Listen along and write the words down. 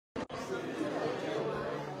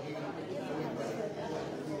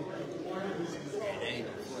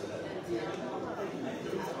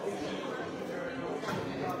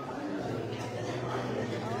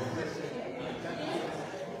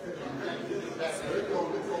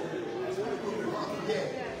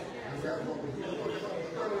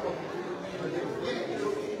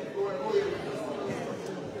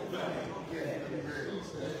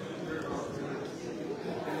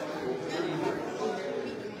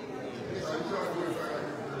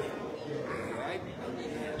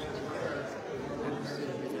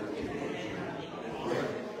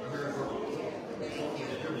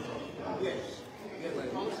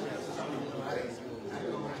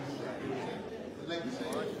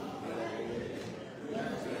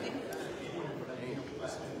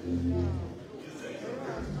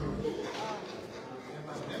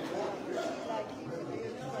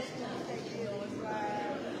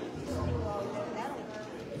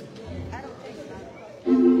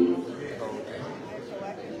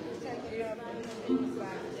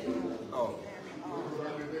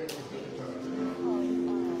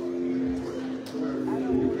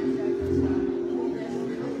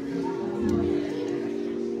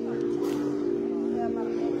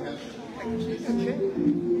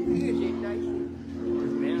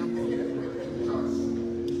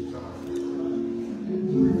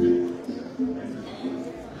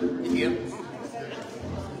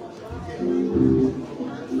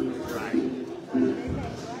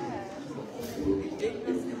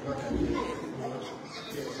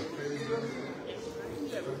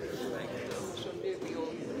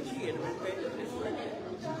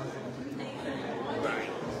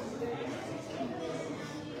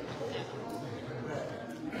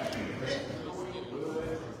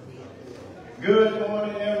Good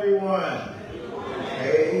morning, everyone.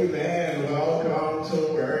 Amen. Welcome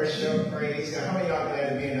to worship. Praise God. How many of y'all glad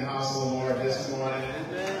to be in the house of the Lord this morning?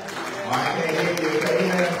 I can't hear you.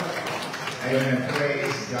 Amen. Amen.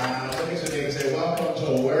 Praise God. Look at your neighbor and say, welcome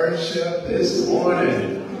to worship this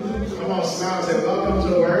morning. Come on, smile and say,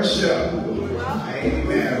 welcome to worship.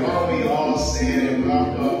 Amen. While we all stand and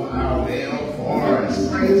welcome our male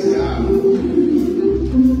chorus. Praise God.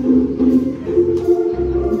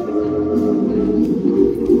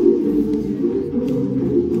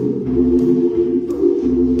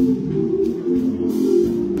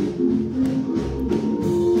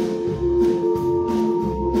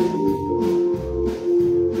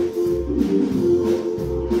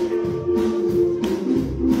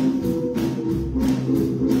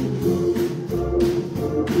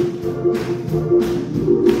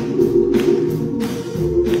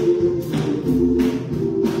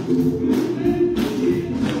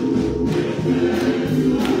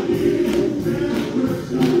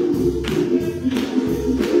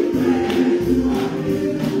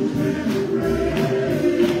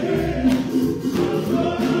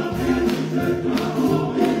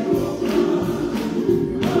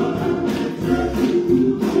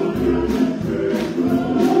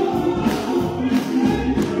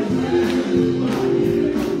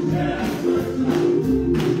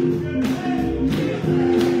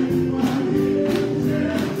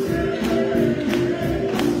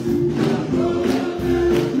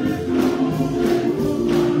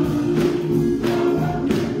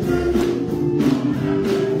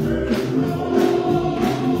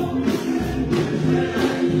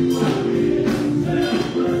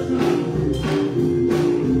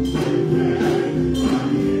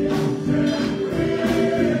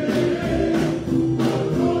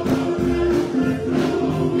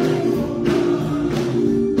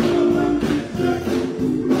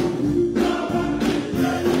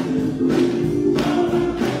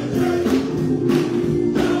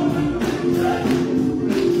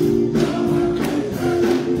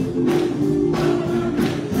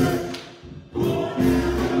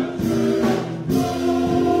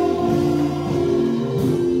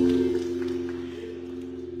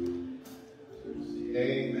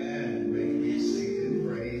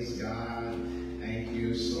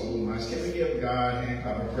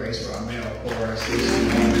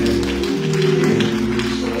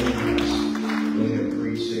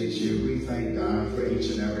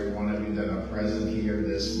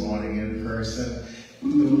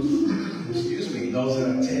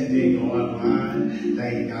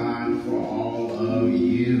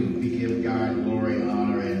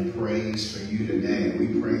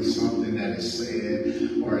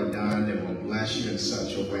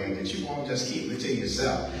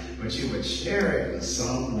 But you would share it with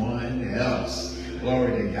someone else.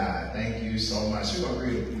 Glory to God. Thank you so much. We're going to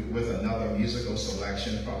read with another musical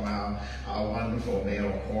selection from our wonderful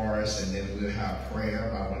male chorus, and then we'll have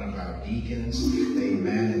prayer by one of our deacons.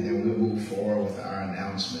 Amen. And then we'll move forward with our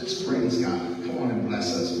announcements. Praise God. Come on and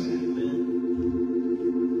bless us, man.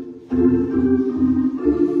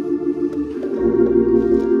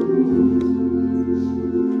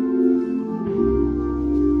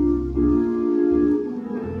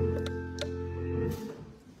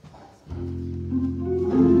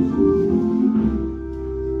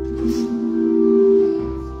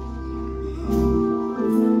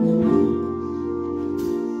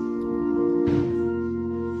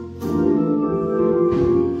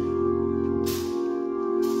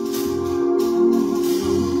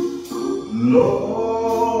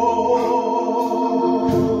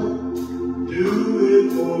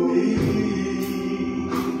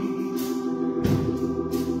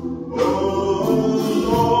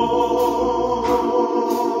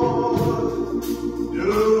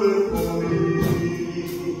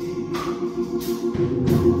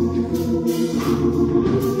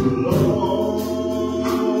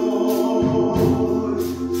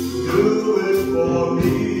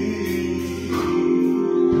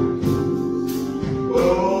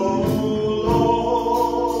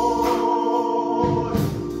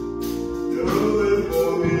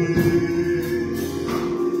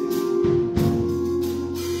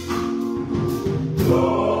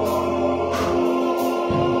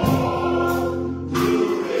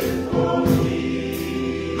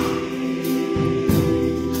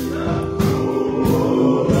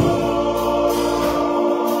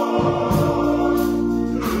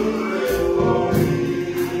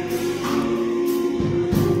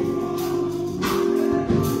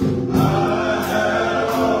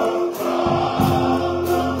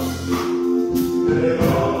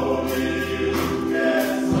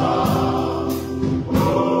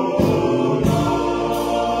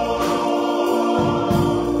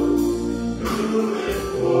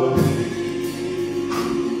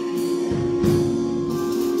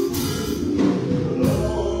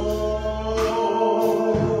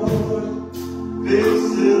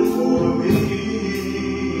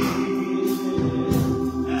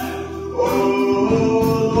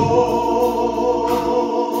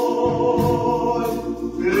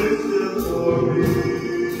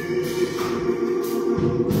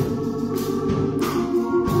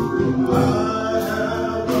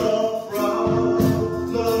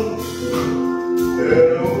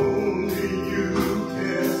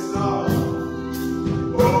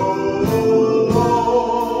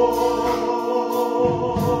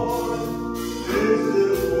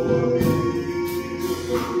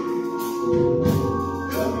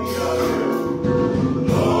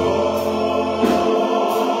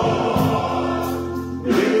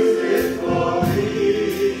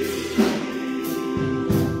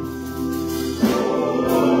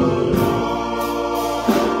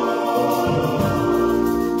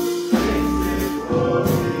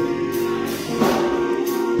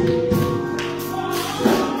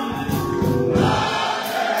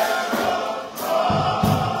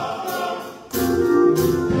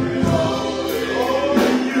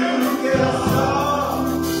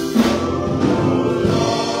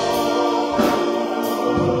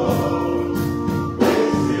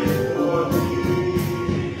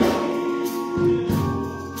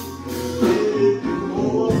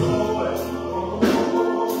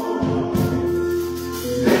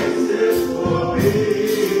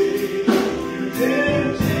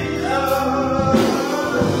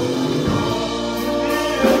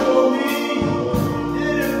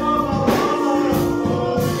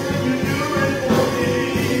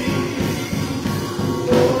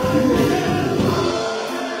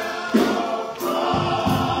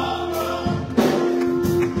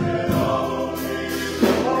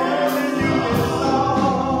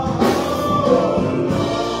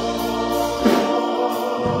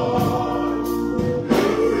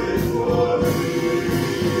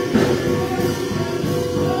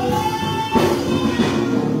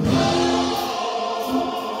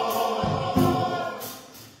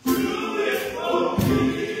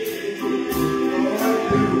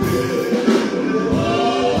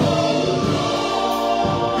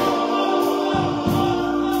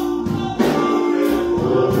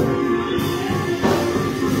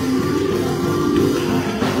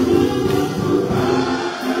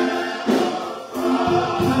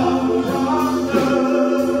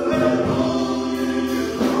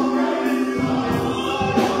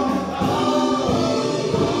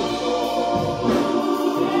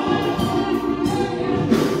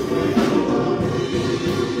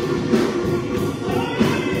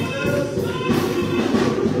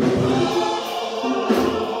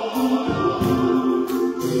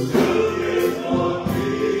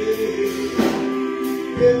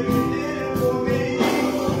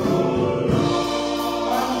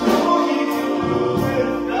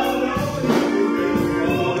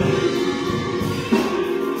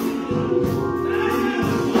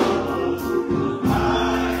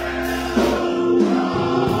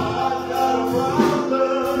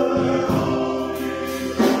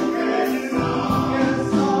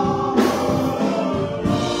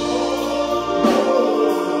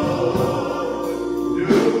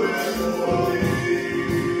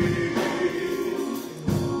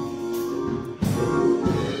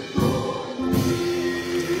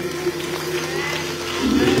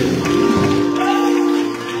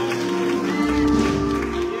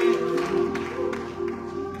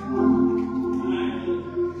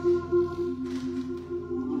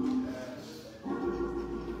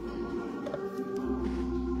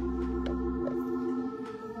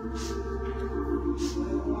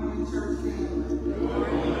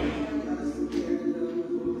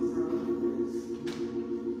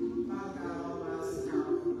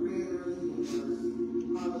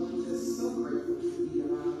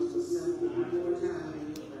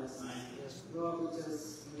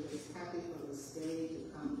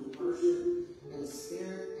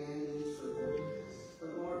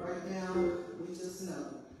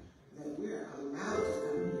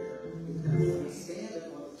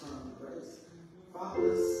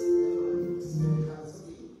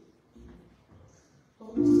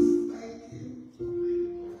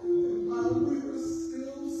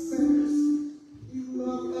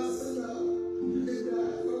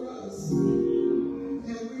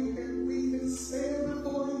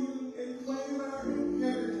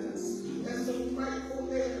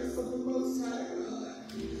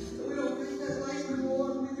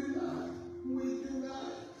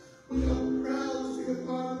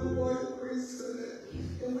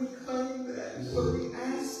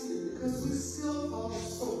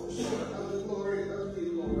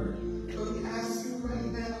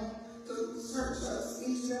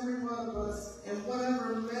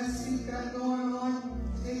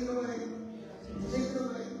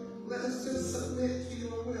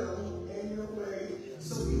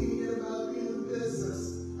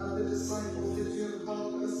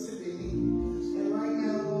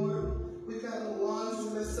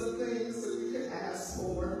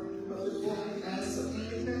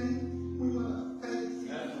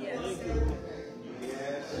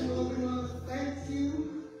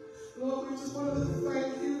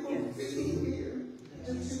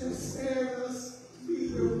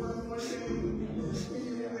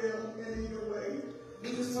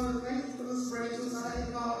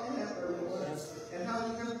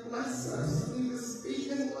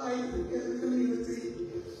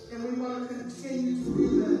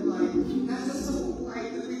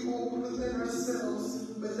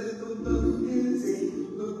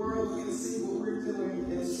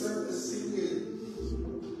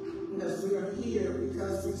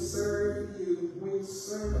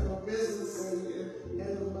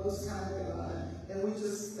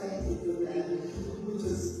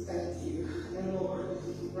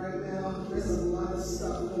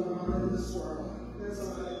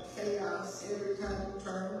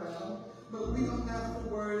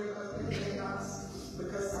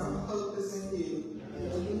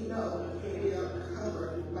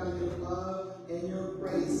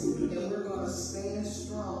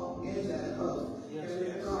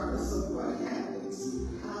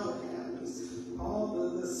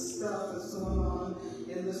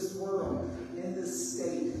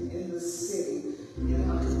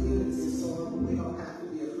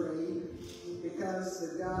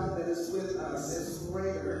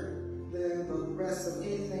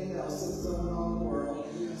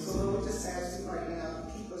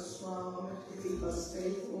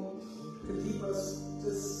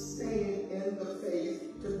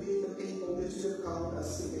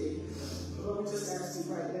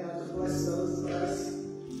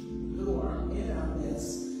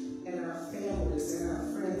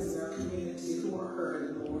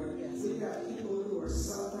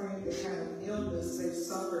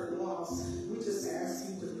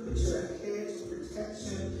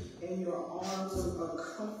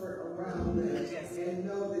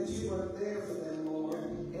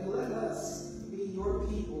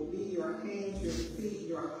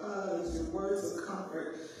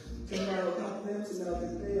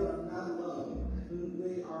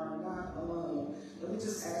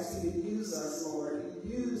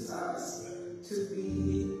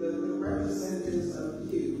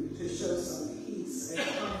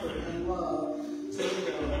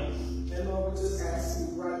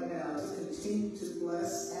 Continue to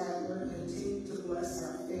bless Abner, continue to bless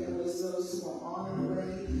our families, those who are on the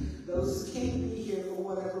way, those who can't be here for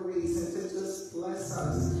whatever reason, to just bless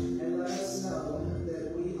us and let us know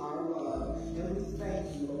that we are loved. And we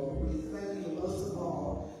thank you, Lord. We thank you most of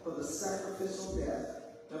all for the sacrificial death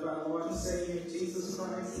of our Lord and Savior Jesus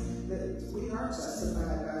Christ, that we are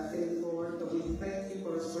justified by faith, Lord, but we thank you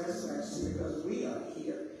for his resurrection, because we are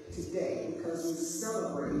here today because we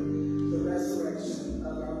celebrate the resurrection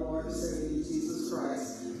of our Lord and Savior Jesus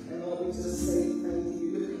Christ. And Lord, we just say thank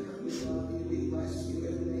you. We love you. We bless you.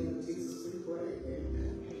 In the name of Jesus we pray.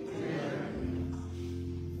 Amen.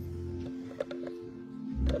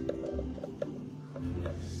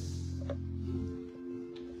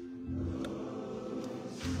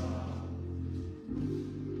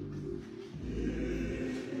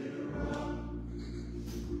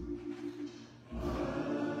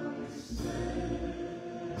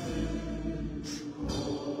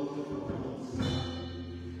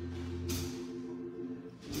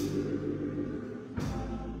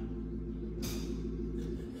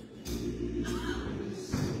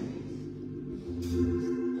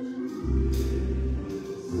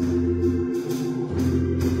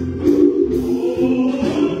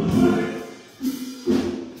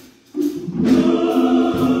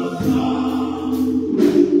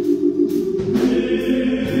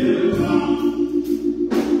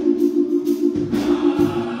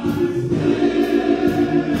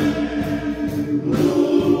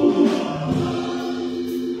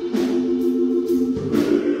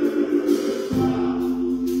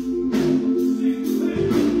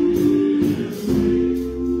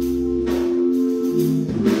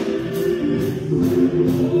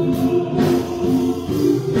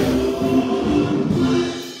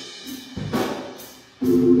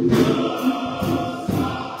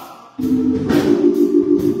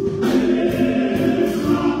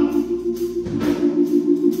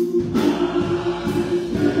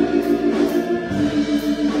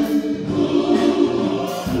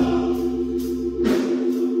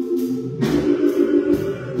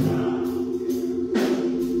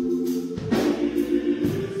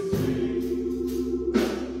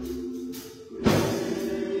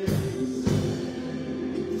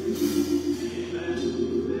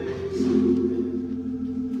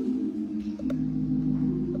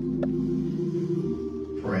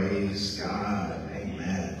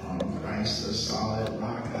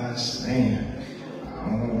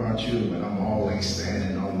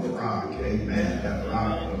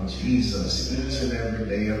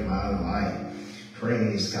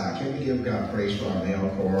 Praise God. Can we give God praise for our male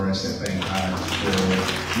chorus and thank God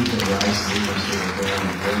for you can rise leaders to the glory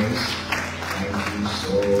and grace. Thank you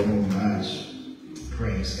so much.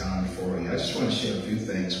 Praise God for you. I just want to share a few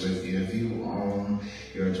things with you. If you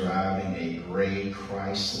you're driving a gray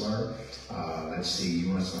Chrysler, let's see, you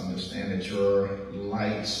must understand that your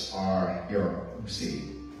lights are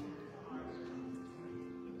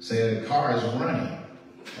say the car is running.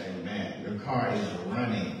 Amen. Your car is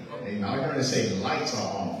running. Amen. I'm going to say the lights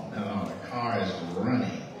are on. No, the car is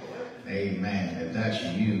running. Amen. If that's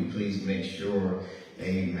you, please make sure,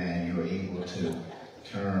 amen, you're able to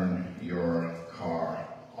turn your car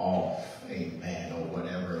off. Amen. Or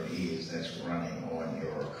whatever it is that's running on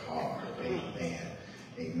your car. Amen.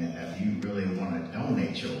 Amen. Now, if you really want to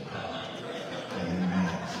donate your car, amen,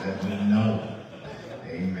 let me know.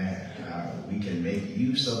 Amen. We can make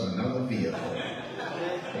use of another vehicle.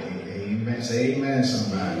 Amen. Say amen,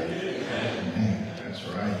 somebody. Amen. That's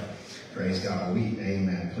right. Praise God.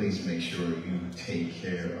 Amen. Please make sure you take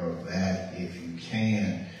care of that if you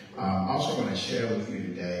can. I also want to share with you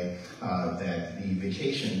today that the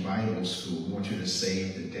Vacation Bible School, we want you to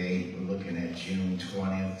save the date. We're looking at June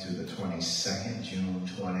 20th to the 22nd, June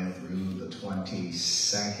 20th through the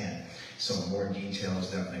 22nd. So more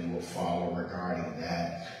details definitely will follow regarding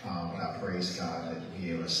that. But I praise God that we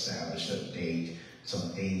have established a date,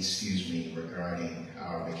 some dates, regarding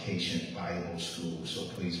our Vacation Bible School. So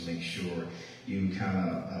please make sure you kind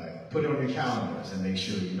of put it on your calendars and make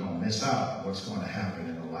sure you don't miss out on what's going to happen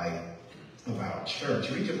in the life of our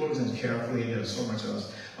church. Read your bulletins carefully. There's so much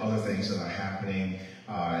other things that are happening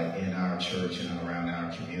in our church and around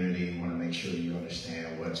our community. You want to make sure you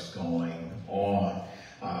understand what's going on.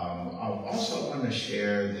 I also want to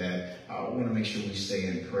share that I want to make sure we stay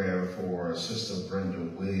in prayer for Sister Brenda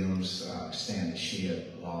Williams. Understand that she had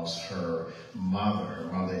lost her mother.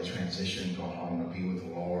 Her mother had transitioned, gone home to be with the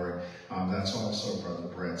Lord. That's also Brother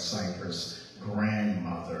Brett Cypress'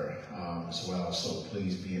 grandmother as well. So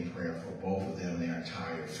please be in prayer for both of them, their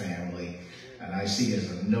entire family. And I see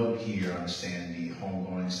as a note here, I understand the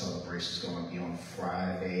homegoing celebration is going to be on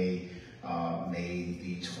Friday, May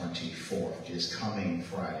the 24th, just coming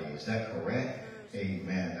Friday. Is that correct?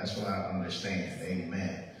 Amen. That's what I understand.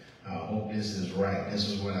 Amen. this is right. This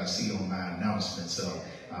is what I see on my announcement. So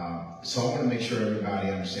I want to make sure everybody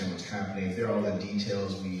understands what's happening. If there are other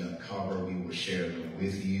details we uncover, we will share them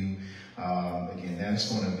with you. Again,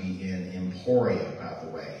 that's going to be in Emporia, by the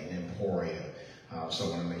way, in Emporia. So I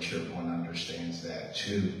want to make sure everyone understands that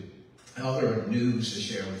too. Other news to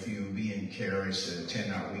share with you, be encouraged to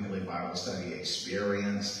attend our weekly Bible study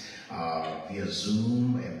experience via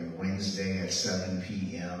Zoom every Wednesday at 7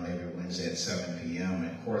 p.m., every Wednesday at 7 p.m.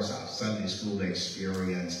 And of course, our Sunday school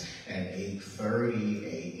experience at 8:30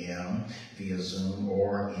 a.m. via Zoom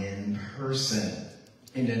or in person.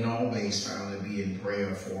 And then always, finally, be in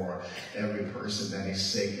prayer for every person that is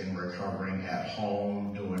sick and recovering at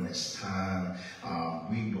home during this time.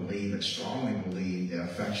 We believe and strongly believe the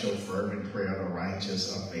effectual, fervent prayer of the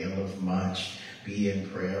righteous availeth much. Be in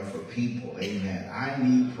prayer for people. Amen. I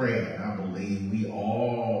need prayer, and I believe we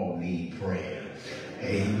all need prayer.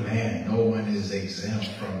 Amen. No one is exempt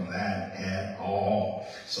from that at all.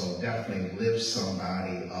 So definitely lift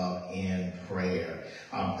somebody up in prayer.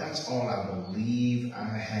 That's all I believe I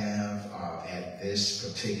have at this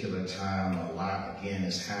particular time. A lot, again,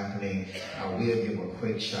 is happening. I will give a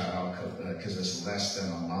quick shout out because it's less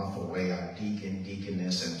than a month away. Our Deacon,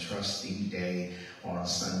 Deaconess, and Trustee Day on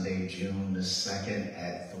Sunday, June the 2nd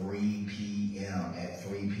at 3 p.m. At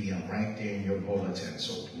 3 p.m. right there in your bulletin.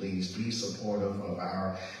 So please be supportive of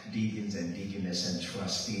our deacons and deaconess and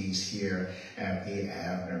trustees here at the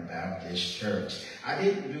Abner Baptist Church. I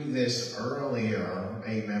didn't do this earlier,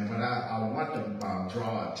 amen, but I want to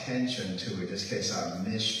draw attention to it just in case I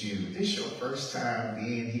missed you. This is your first time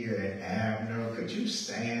being here at Abner. Could you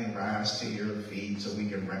stand, rise to your feet so we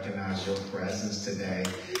can recognize your presence today?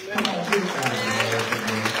 Come on, give God glory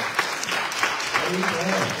today.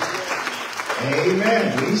 Amen.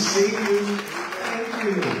 We see you. Thank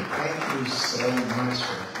you. Thank you so much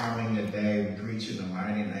for coming today. We greet you in the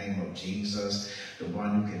mighty name of Jesus, the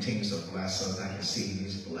one who continues to bless us. I can see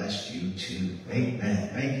he's blessed you too. Amen.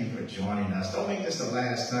 Thank you for joining us. Don't make this the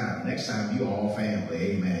last time. Next time, you all family.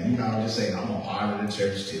 Amen. You know, I'm just saying, I'm a part of the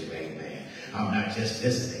church too. Amen. I'm not just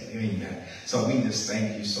visiting. Amen. So we just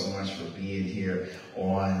thank you so much for being here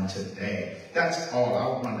on today. That's all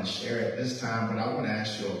I want to share at this time, but I want to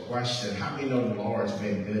ask you a question. How many know the Lord's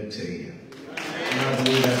been good to you? I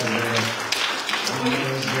believe that's the word. He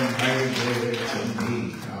has been very good to me,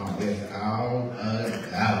 without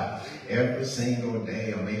a doubt. Every single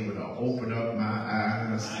day I'm able to open up my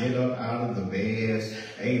eyes, get up out of the bed,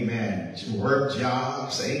 amen, to work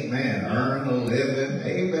jobs, amen, earn a living,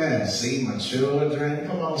 amen, see my children.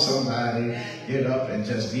 Come on, somebody, get up and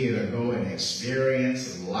just be able to go and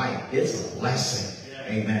experience life. It's a blessing,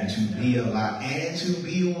 amen, to be alive and to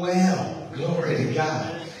be well. Glory to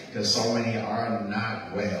God. Because so many are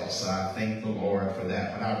not well. So I thank the Lord for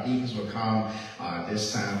that. But our deacons will come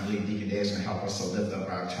this time. I believe Deacon Day is going to help us to lift up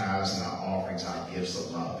our tithes and our offerings, our gifts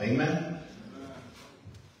of love. Amen?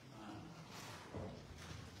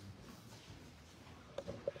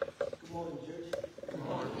 Good morning, church. Good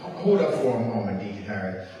morning. Hold up for a moment, Deacon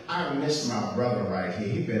Harry. I miss my brother right here.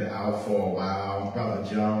 He's been out for a while. Brother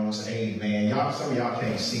Jones, amen. Y'all, some of y'all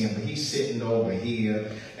can't see him, but he's sitting over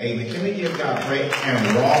here. Amen. Can we give God praise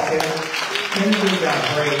and walking? Can we give God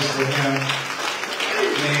praise for him?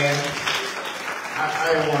 Amen.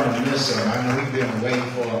 I don't want to miss him. I know we've been away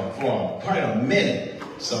for quite a minute.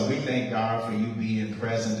 So we thank God for you being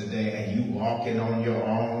present today and you walking on your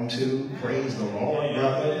own too. Praise the Lord,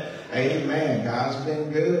 brother. Amen. God's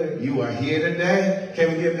been good. You are here today.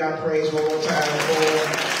 Can we give God praise one more time for him?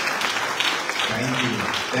 Thank you.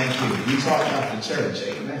 Thank you. You talk about the church.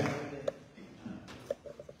 Amen.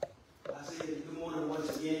 I say good morning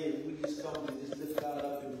once again, and we just come to just lift God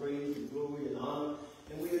up in praise and glory and honor,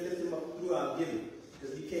 and we lift him up through our giving,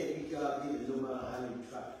 because you can't beat God giving no matter how you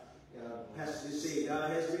try. Pastor just said God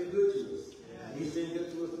has been good to us. He's been good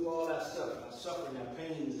to us through all that stuff, our suffering, our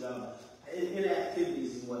pains,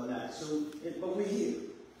 inactivities and whatnot. So, but we're here.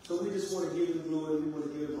 So we just want to give him glory, we want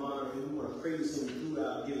to give him honor, and we want to praise him through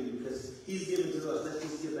our giving, because he's given to us. Let's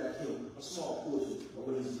just give back him a small portion of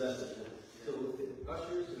what he's blessed us with. So with the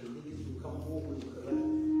ushers and the leaders will come forward and collect.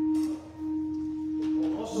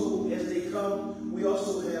 Also, as they come, we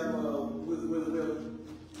also have, we're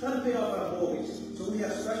trying to pay off our mortgage. So we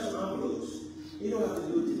have special envelopes. You don't have to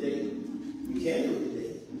do it today. You can do it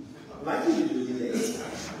today. I'd like you to do it today.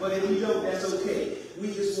 But if you don't, that's okay. We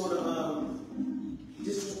just want to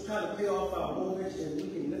just try to pay off our mortgage, and we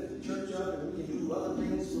can lift the church up, and we can do other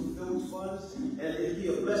things with those funds. And it'd be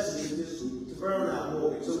a blessing just to burn our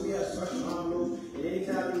mortgage. So we have special envelopes, and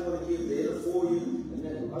anytime you want to give, they're for you. And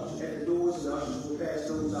then ushers at the doors, and the ushers will pass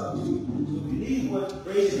those out to you. So if you need one,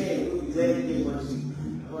 raise your hand. We'll be glad to give one to you.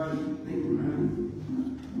 All right?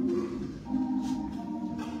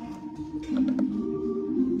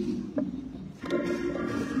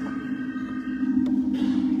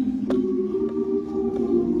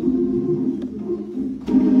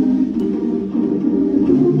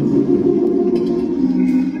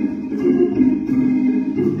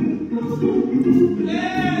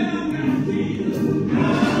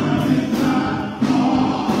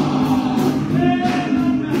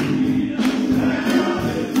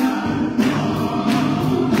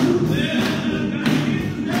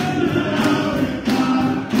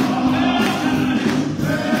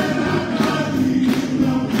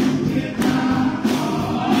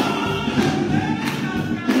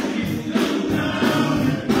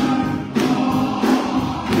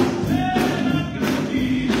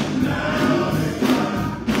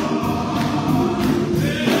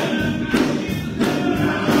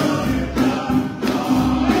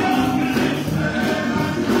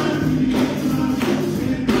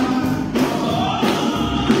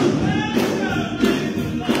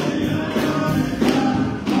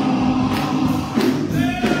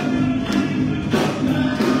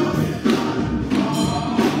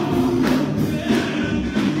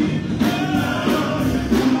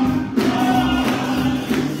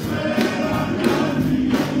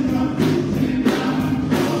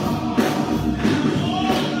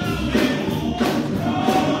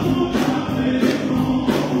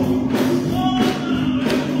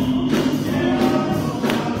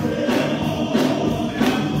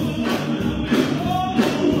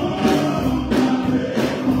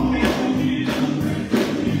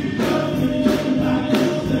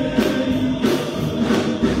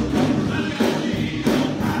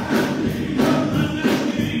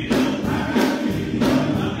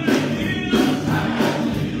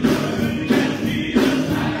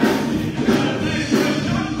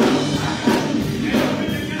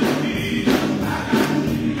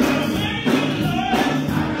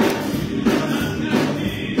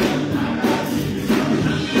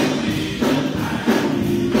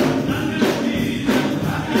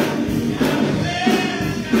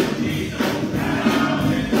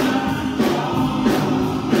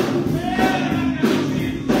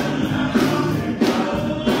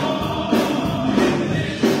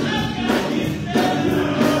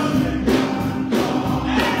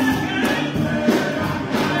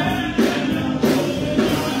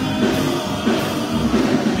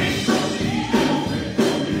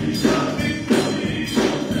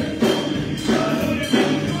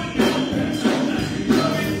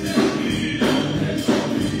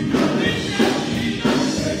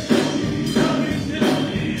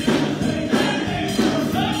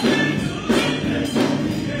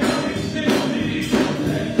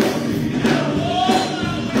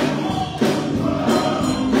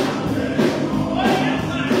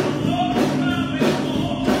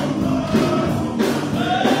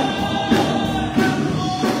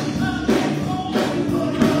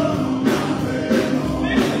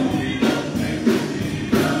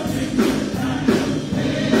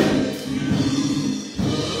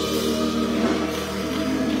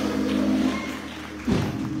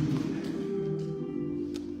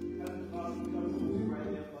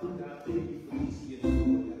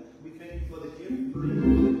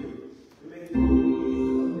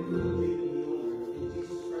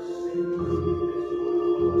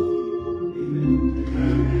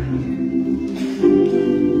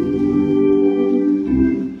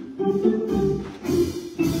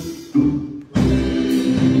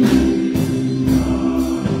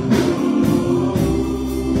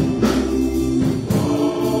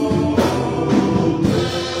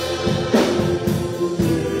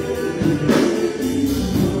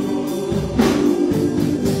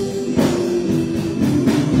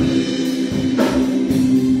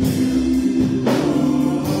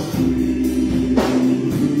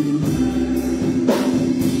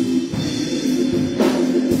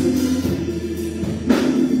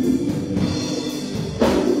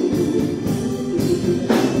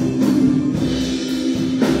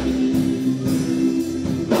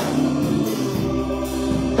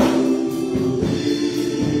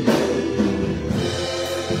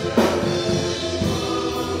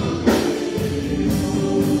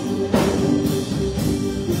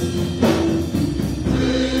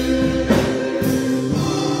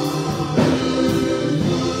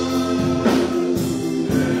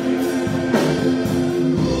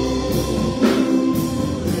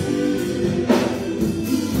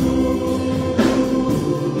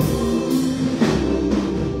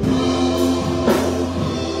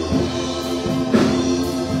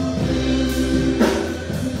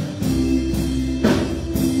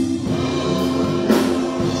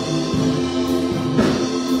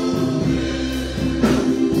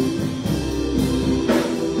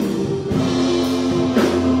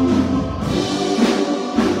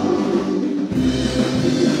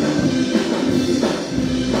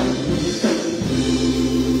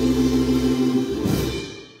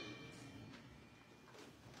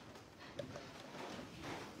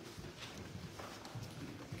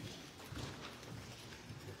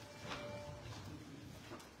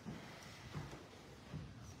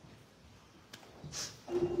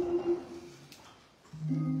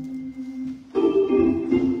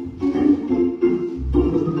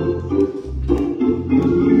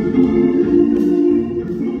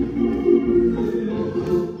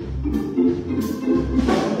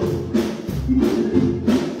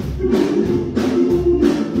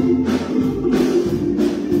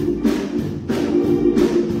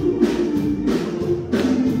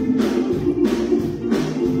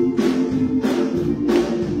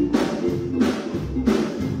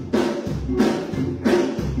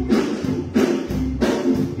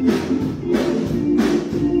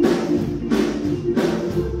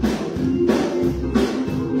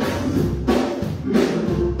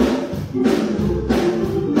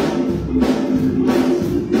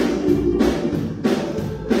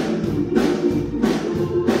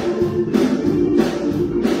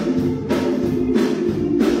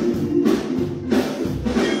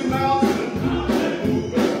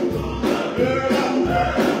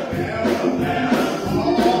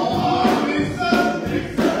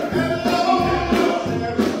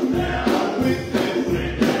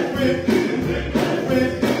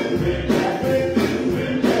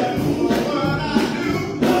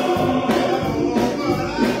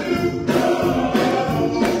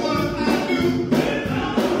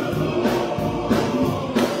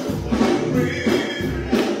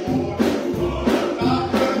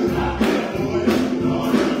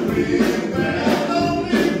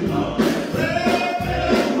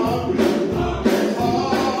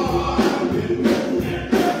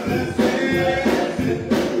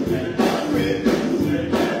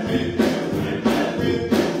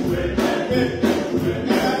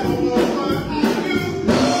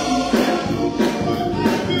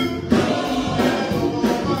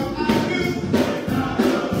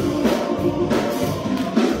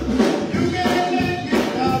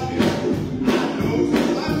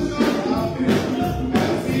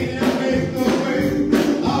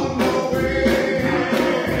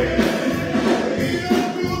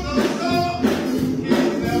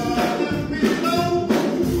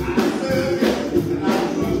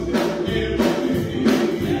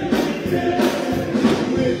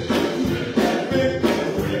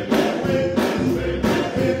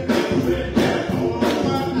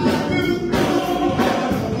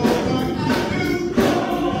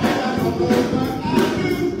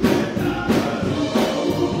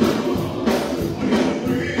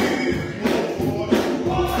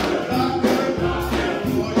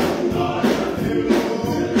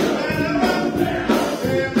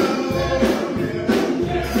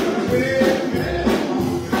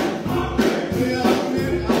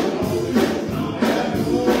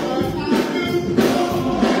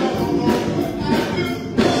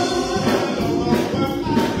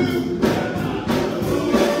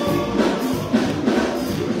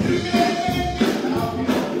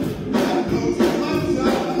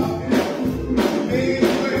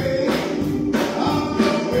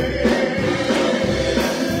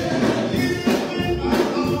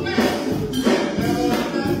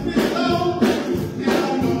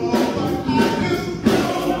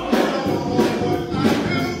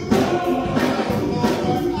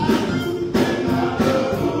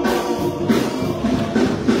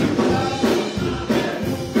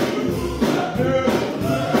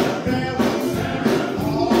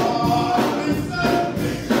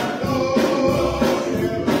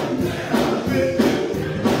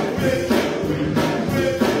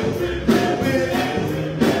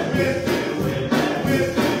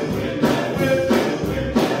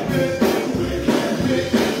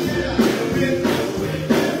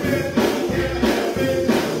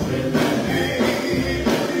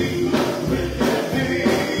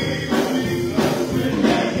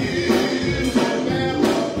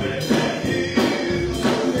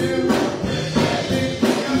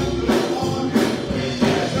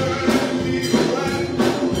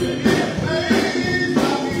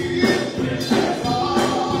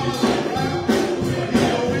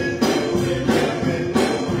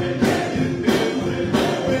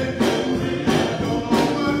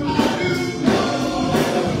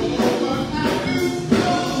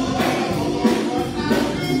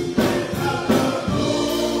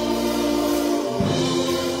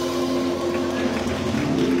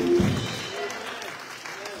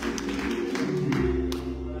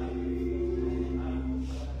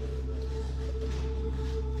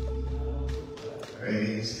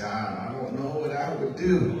 Praise God. I don't know what I would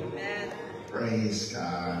do. Amen. Praise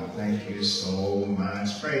God. Thank you so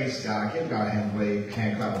much. Praise God. Give God a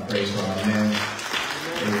hand clap of praise for our men.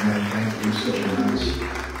 Amen. Thank you so much.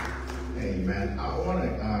 Amen. I want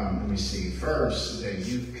to, let me see, first, the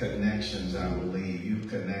youth connections, I believe. Youth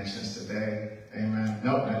connections today. Amen.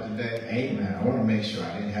 No, not today. Amen. I want to make sure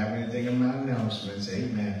I didn't have anything in my announcements.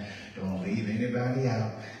 Amen. Don't leave anybody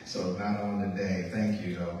out. So not on today. Thank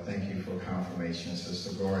you, though. Thank you for confirmation,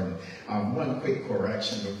 Sister Gordon. One quick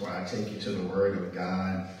correction before I take you to the Word of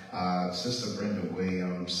God. Sister Brenda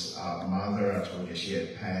Williams' mother, I told you she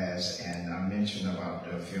had passed, and I mentioned about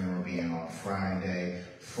the funeral being on Friday.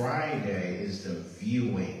 Friday is the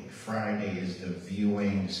viewing. Friday is the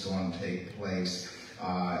viewing. It's going to take place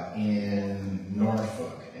in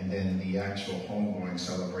Norfolk. And then the actual homegoing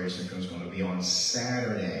celebration is going to be on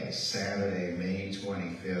Saturday, May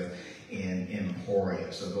 25th in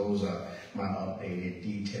Emporia. So those are my updated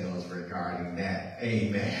details regarding that.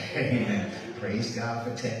 Amen. Amen. Praise God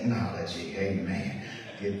for technology. Amen.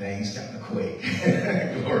 Get things kind of quick.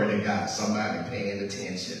 Glory to God. Somebody paying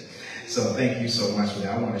attention. So thank you so much for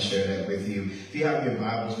that. I want to share that with you. If you have your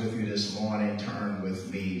Bibles with you this morning, turn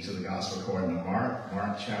with me to the Gospel according to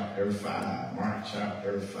Mark chapter 5. Mark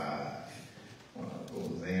chapter 5. I want to go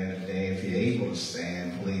there today. If you're able to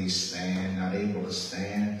stand, please stand. Not able to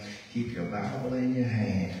stand, keep your Bible in your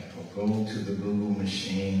hand or go to the Google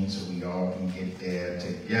machine so we all can get there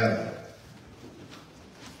together.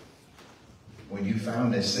 When you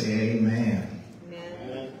found it, say amen.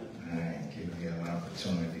 Amen. All right, give you an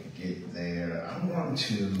opportunity to get there. I want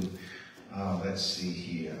to Let's see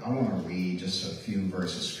here. I want to read just a few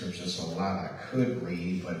verses of scripture. So a lot I could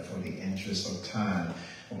read, but for the interest of time,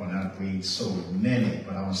 I will not read so many.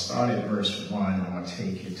 But I'm going to start at verse 1. I'm going to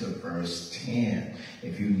take you to verse 10.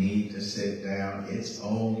 If you need to sit down, it's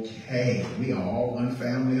okay. We are all one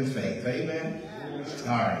family of faith. Amen? All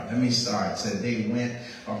right, let me start. It said they went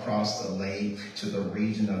across the lake to the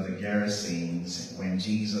region of the Gerasenes. When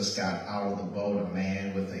Jesus got out of the boat, a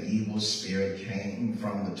man with an evil spirit came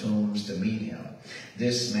from the tombs to meet him.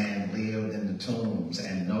 This man lived in the tombs,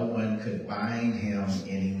 and no one could bind him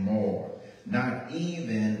anymore, not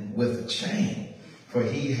even with a chain, for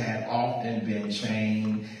he had often been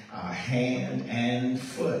chained hand and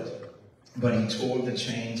foot. But he tore the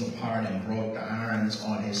chains apart and broke the irons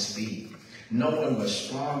on his feet. No one was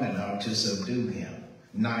strong enough to subdue him.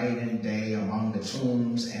 Night and day among the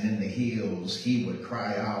tombs and in the hills, he would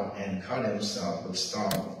cry out and cut himself with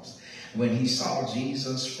stones. When he saw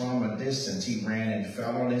Jesus from a distance, he ran and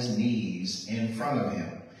fell on his knees in front of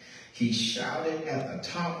him. He shouted at the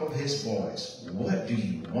top of his voice, "What do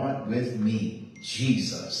you want with me,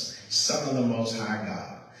 Jesus, Son of the Most High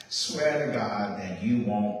God? Swear to God that you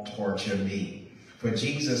won't torture me." For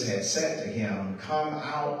Jesus had said to him, "Come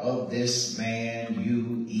out of this man,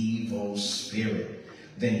 you evil spirit."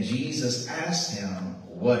 Then Jesus asked him,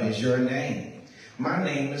 "What is your name?" "My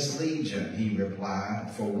name is Legion," he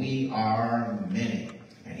replied, "for we are many."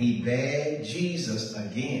 And he begged Jesus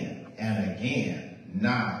again and again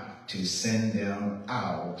not to send them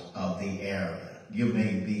out of the area. You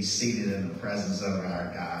may be seated in the presence of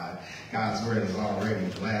our God. God's word is already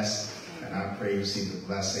blessed. And I pray you receive the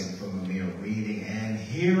blessing from the mere reading and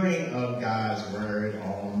hearing of God's word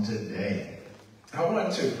on today. I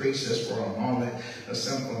want to preach this for a moment, a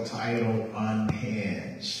simple title,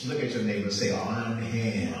 Unhinged. Look at your neighbor and say,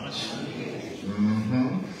 Unhinged.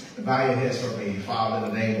 Bow your heads for me. Father,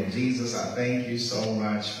 in the name of Jesus, I thank you so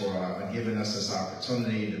much for giving us this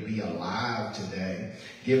opportunity to be alive today,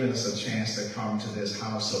 giving us a chance to come to this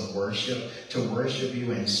house of worship, to worship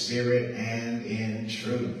you in spirit and in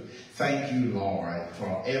truth. Thank you, Lord,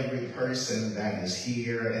 for every person that is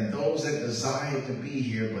here and those that desired to be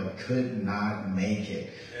here but could not make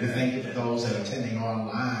it. We thank you for those that are attending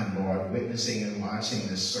online, Lord, witnessing and watching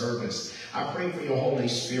this service. I pray for your Holy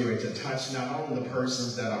Spirit to touch not only the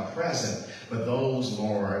persons that are present, but those,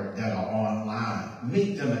 Lord, that are online.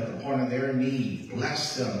 Meet them at the point of their need.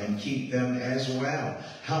 Bless them and keep them as well.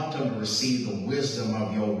 Help them to receive the wisdom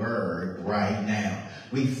of your word right now.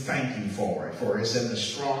 We thank you for it, for it's in the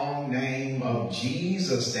strong name of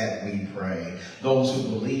Jesus that we pray. Those who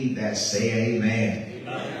believe that say amen.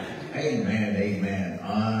 Amen, amen.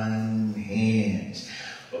 Unhinged.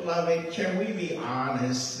 Beloved, can we be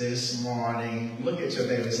honest this morning? Look at your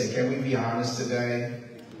neighbor and say, can we be honest today?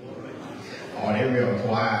 Oh, they're real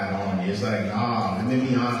quiet on you. It's like, let me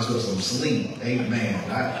be honest with some sleep. Amen.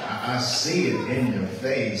 I see it in your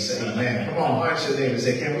face. Amen. Come on, hunch your neighbor and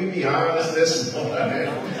say, can we be honest this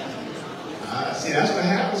morning? See, that's what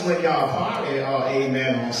happens when y'all party,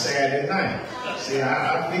 amen, on Saturday night. See,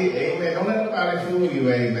 I feel, amen. Don't let nobody fool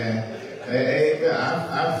you, amen. Amen.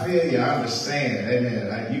 I feel you. I understand. Amen.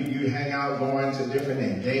 Like you hang out going to different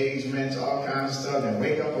engagements, all kinds of stuff, and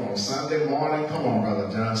wake up on Sunday morning. Come on, Brother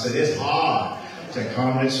John said it's hard to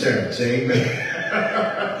come to church. Amen.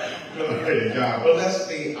 Glory to God. But let's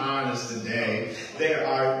be honest today. There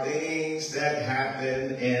are things that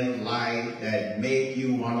happen in life that make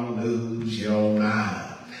you want to lose your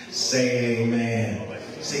mind. Say amen.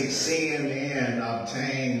 See, CNN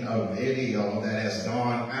obtained a video that has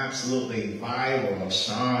gone absolutely viral of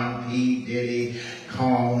Sean P. Diddy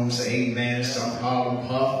Combs, amen. Some call him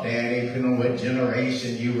Puff Daddy, depending on what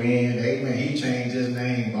generation you in, amen. He changed his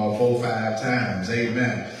name 4 or 5 times,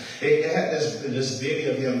 amen. It had this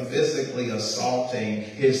video of him physically assaulting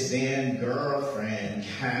his then girlfriend,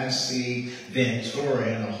 Cassie Ventura,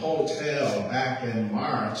 in a hotel back in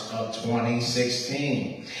March of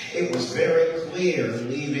 2016. It was very clear,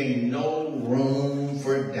 leaving no room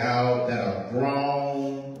for doubt, that a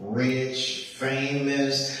grown, rich,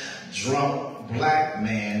 famous, drunk black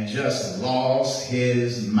man just lost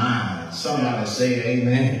his mind. Somebody say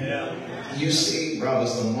amen. Yeah. You see,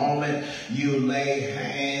 brothers, the moment you lay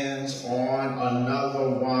hands on another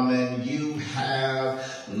woman, you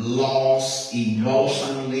have lost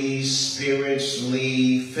emotionally,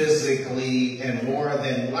 spiritually, physically, and more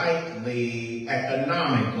than likely,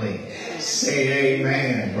 economically. Say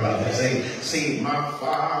amen, brothers. See, my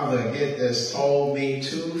father, get this, told me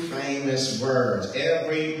 2 famous words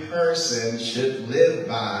every person should live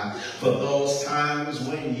by for those times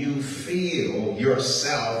when you feel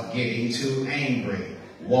yourself getting too angry.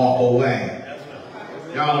 Walk away.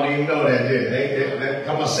 Y'all don't even know that, did they?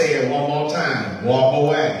 Come on, say it one more time. Walk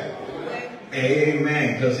away.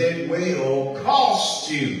 Amen. Because it will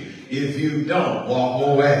cost you if you don't walk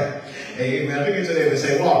away. Amen. Look at your neighbor and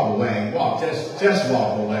say, walk away. Walk. Just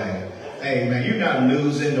walk away. Amen. You're not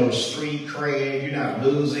losing no street cred. You're not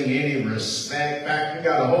losing any respect. In fact, you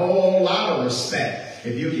got a whole lot of respect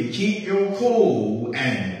if you can keep your cool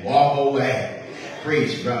and walk away.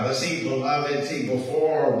 Preach, brother. See, beloved,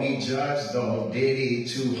 before we judge the Diddy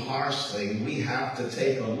too harshly, we have to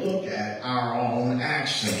take a look at our own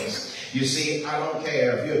actions. You see, I don't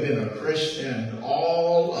care if you've been a Christian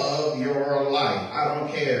all of your life. I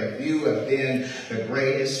don't care if you have been the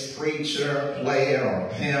greatest preacher, player, or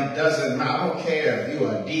pimp. Doesn't matter. I don't care if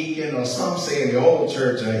you're a deacon or some say in the old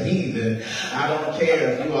church a heathen. I don't care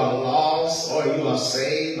if you are lost or you are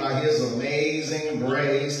saved by his amazing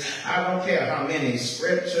grace. I don't care how many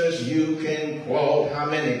scriptures you can quote, how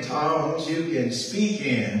many tongues you can speak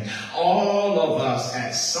in. All of us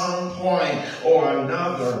at some point or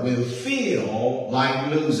another will feel like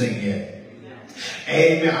losing it.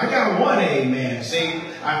 Amen. I got one amen. See,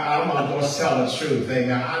 I'm going to tell the truth.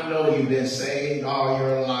 Amen. I know you've been saved all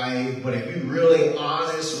your life, but if you're really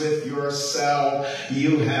honest with yourself,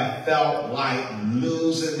 you have felt like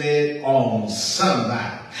losing it on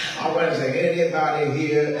somebody. I want to say, anybody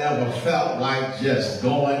here ever felt like just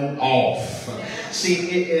going off? See,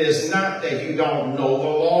 it is not that you don't know the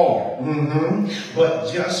Lord,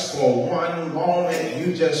 but just for one moment,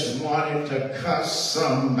 you just wanted to cuss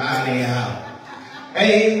somebody out.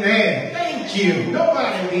 Amen. Thank you.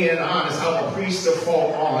 Nobody being honest. I will preach to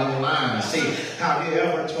folk online. See, have you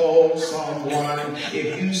ever told someone,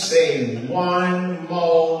 if you say one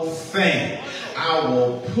more thing, I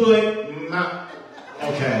will put my...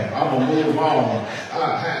 Okay, I'm going to move on.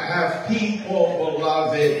 Have people,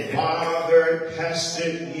 beloved, bothered,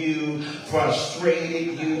 pestered you,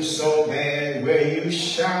 frustrated you so bad where you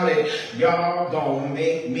shouted, y'all gonna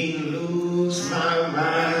make me lose my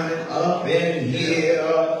mind up in here.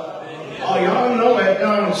 Oh, y'all know it,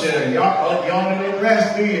 don't you? Y'all know the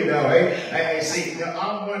rest, do you know? Hey, see,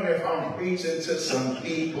 I wonder if I'm preaching to some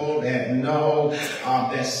people that know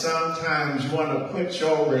that sometimes you want to put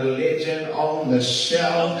your religion on the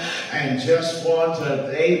shelf and just want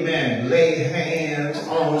to, amen, lay hands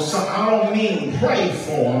on some. I don't mean pray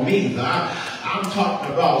for them either. I'm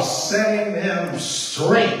talking about setting them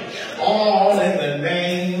straight, all in the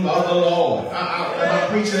name of the Lord. Am I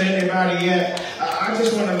preaching to anybody yet? I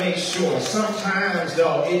just want to make sure. Sometimes,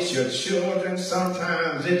 though, it's your children.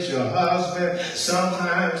 Sometimes it's your husband.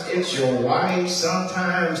 Sometimes it's your wife.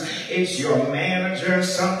 Sometimes it's your manager.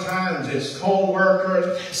 Sometimes it's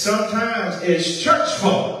co-workers. Sometimes it's church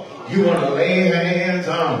folk you want to lay hands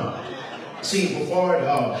on. See, before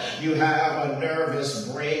you have a nervous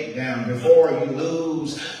breakdown, before you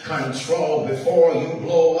lose control, before you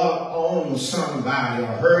blow up on somebody or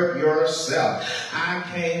hurt yourself, I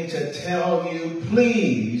came to tell you,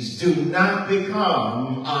 please do not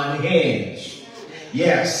become unhinged.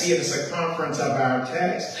 Yes, see, in the circumference of our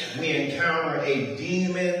text, we encounter a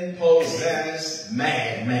demon-possessed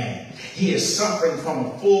madman. He is suffering from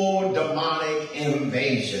a full demonic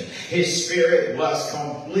invasion. His spirit was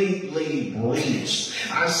completely breached.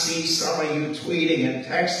 I see some of you tweeting and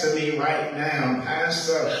texting me right now,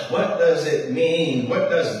 Pastor, what does it mean? What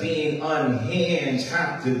does being unhinged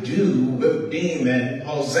have to do with demon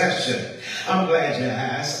possession? I'm glad you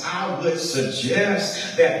asked. I would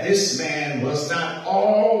suggest that this man was not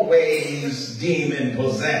always demon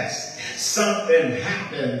possessed. Something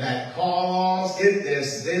happened that caused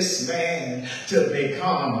this man to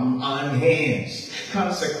become unhinged.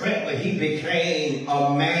 Consequently, he became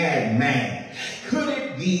a madman. Could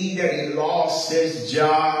it be that he lost his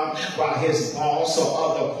job while his boss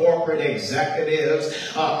or other corporate executives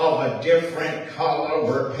of a different color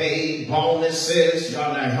were paid bonuses?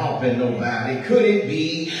 Y'all not helping nobody. Could it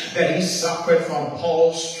be that he suffered from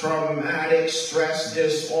post-traumatic stress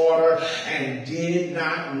disorder and did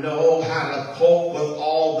not know how to cope with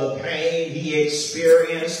all the pain he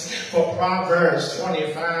experienced? For Proverbs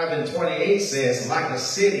 25 and 28 says, like a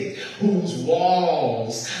city whose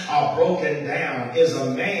walls are broken down is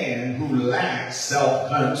a man who lacks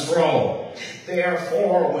self-control.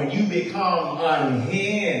 Therefore, when you become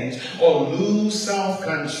unhinged or lose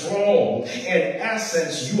self-control, in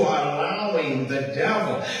essence, you are allowing the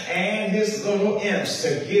devil and his little imps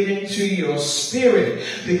to get into your spirit,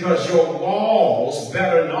 because your walls,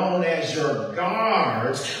 better known as your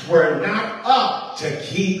guards, were not up to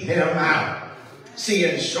keep him out. See,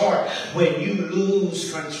 in short, when you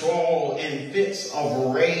lose control in fits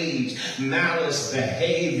of rage, malice,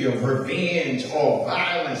 behavior, revenge, or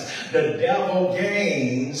violence, the devil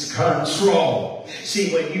gains control.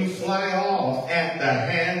 See, when you fly off at the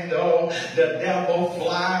handle, the devil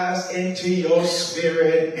flies into your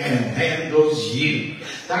spirit and handles you.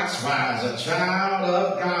 That's why as a child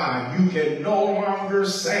of God, you can no longer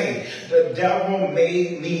say, the devil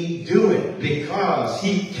made me do it, because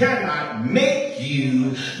he cannot make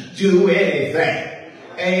you do anything.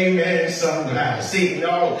 Amen, somebody. See,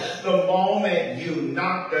 no, the moment you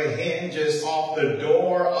knock the hinges off the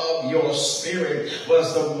door of your spirit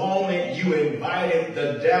was the moment you invited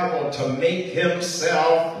the devil to make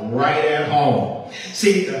himself right at home.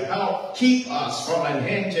 See, to help keep us from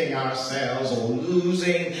unhinging ourselves or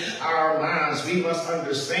losing our minds, we must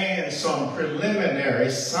understand some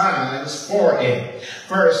preliminary signs for it.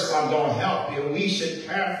 First, I'm going to help you. We should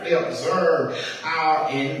carefully observe our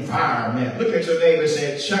environment. Look at your neighbor and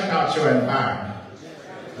say, check out your environment.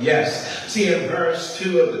 Yes. See, in verse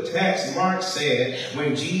 2 of the text, Mark said,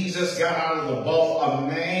 when Jesus got out of the boat, a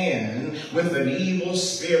man with an evil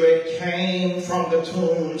spirit came from the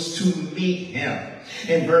tombs to meet him.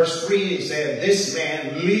 In verse 3, he said, this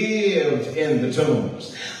man lived in the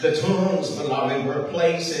tombs. The tombs, beloved, were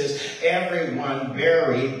places everyone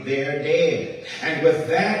buried their dead. And with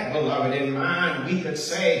that, beloved, in mind, we could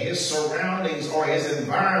say his surroundings or his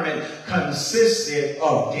environment consisted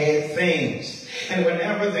of dead things. And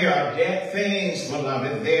whenever there are dead things,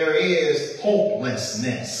 beloved, there is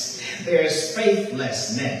hopelessness. There's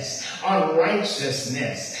faithlessness,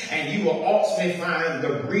 unrighteousness, and you will ultimately find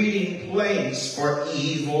the breeding place for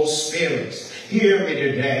evil spirits. Hear me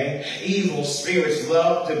today. Evil spirits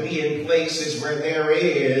love to be in places where there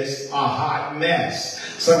is a hot mess.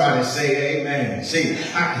 Somebody say amen. See,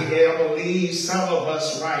 I believe some of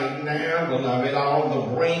us right now, beloved, are on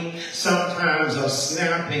the brink sometimes of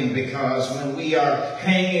snapping, because when we are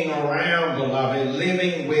hanging around, beloved,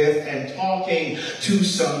 living with and talking to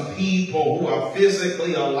some people who are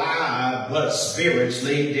physically alive but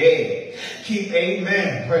spiritually dead. Keep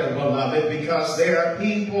amen, pray, beloved, because there are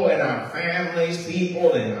people in our families,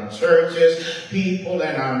 people in our churches, people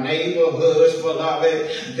in our neighborhoods,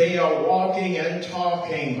 beloved. They are walking and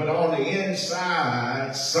talking, but on the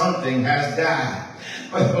inside, something has died.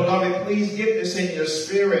 But beloved, please get this in your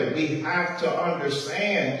spirit. We have to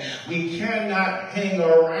understand we cannot hang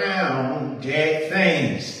around dead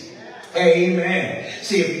things. Amen.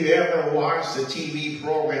 See, if you ever watched a TV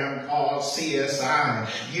program called CSI,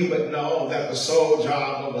 you would know that the sole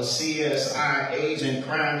job of a CSI agent,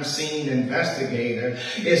 crime scene investigator,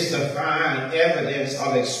 is to find evidence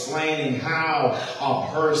of explaining how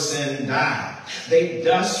a person died. They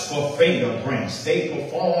dust for fingerprints. They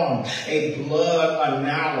perform a blood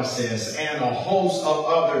analysis and a host of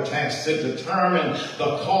other tests to determine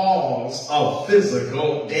the cause of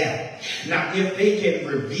physical death. Now, if they can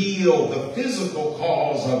reveal the physical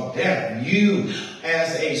cause of death, you,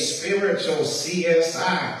 as a spiritual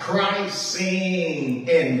CSI, Christ scene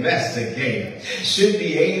investigator, should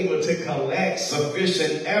be able to collect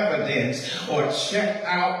sufficient evidence or check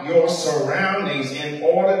out your surroundings in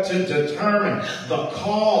order to determine the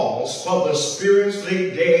cause for the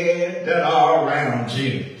spiritually dead that are around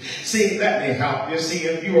you. See, let me help you. See,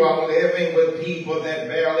 if you are living with people that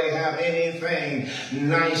barely have anything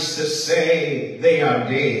nice to say, they are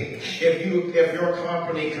dead. If your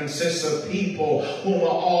company consists of people who are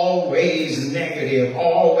always negative,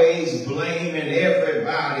 always blaming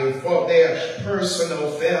everybody for their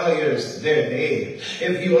personal failures, they're dead.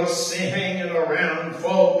 If you are hanging around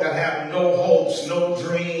folk that have no hopes, no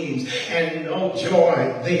dreams, and no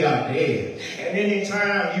joy, they are dead. And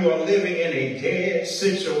anytime you are living in a dead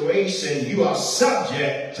situation, you are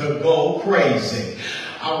subject to go crazy.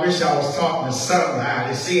 I wish I was talking to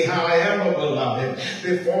somebody. See, however, beloved,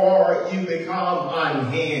 before you become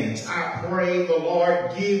unhinged, I pray the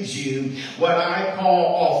Lord gives you what I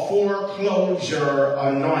call a foreclosure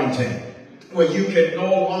anointing, where you can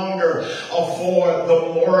no longer afford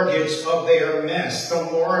the mortgage of their mess, the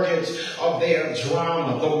mortgage of their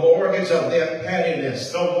drama, the mortgage of their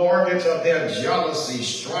pettiness, the mortgage of their jealousy,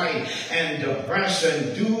 strife, and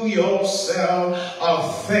depression. Do yourself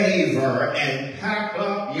a favor and pack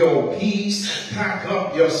up your peace, pack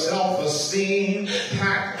up your self-esteem,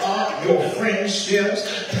 pack up your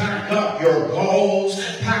friendships, pack up your goals,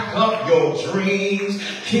 pack up your dreams,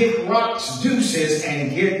 kick rocks, deuces,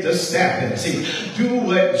 and get to stepping. See, do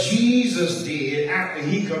what Jesus did did after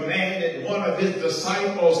he commanded one of his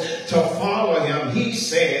disciples to follow him. He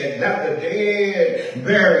said, let the dead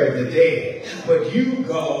bury the dead, but you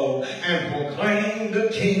go and proclaim the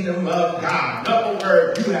kingdom of God. In other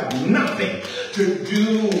words, you have nothing to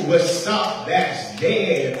do with stuff that's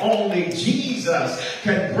dead. Only Jesus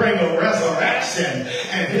can bring a resurrection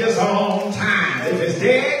at his own time. If it's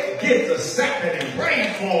dead, get to stepping and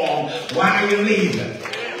praying for him while you're leaving.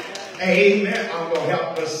 Amen. I'm going to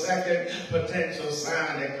help the second potential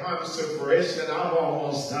sign that comes to fruition. I'm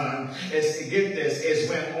almost done. Is to get this, is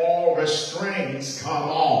when all restraints come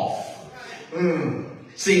off.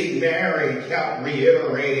 See, Mary kept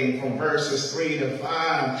reiterating from verses 3 to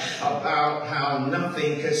 5 about how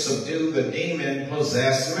nothing could subdue the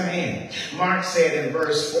demon-possessed man. Mark said in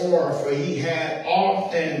verse 4, for he had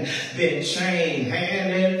often been chained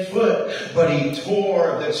hand and foot, but he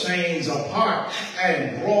tore the chains apart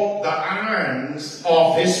and broke the irons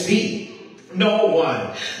off his feet. No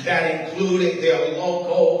one, that included their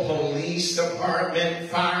local police department,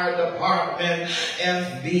 fire department,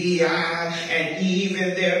 FBI, and even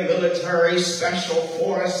their military special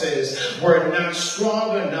forces, were not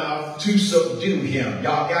strong enough to subdue him.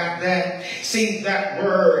 Y'all got that? See, that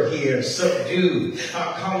word here, subdue,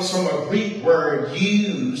 comes from a Greek word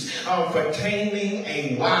used for taming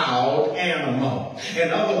a wild animal. In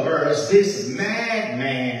other words, this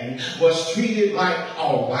madman was treated like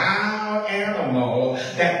a wild animal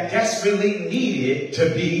that desperately needed to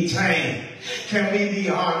be tamed. Can we be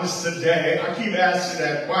honest today? I keep asking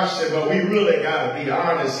that question, but we really got to be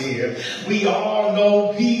honest here. We all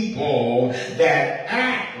know people that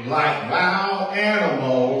act like wild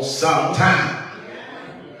animals sometimes.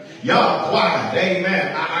 Y'all quiet,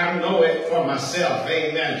 amen. I know it for myself,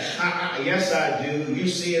 amen. Yes, I do. You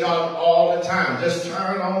see it all the time. Just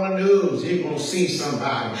turn on the news. You're going to see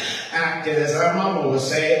somebody acting, as our mama would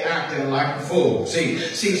say, acting like a fool. See,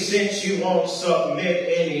 since you won't submit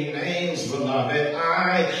any names, beloved,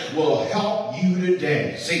 I will help you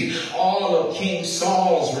today. See, all of King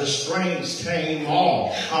Saul's restraints came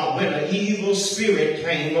off when an evil spirit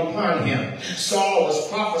came upon him. Saul was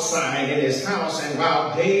prophesying in his house, and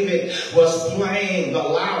while David was playing the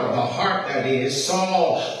lyre, the harp that is,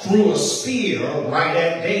 Saul threw a spear right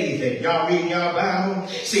at David. Y'all read your Bible?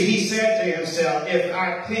 See, he said to himself, if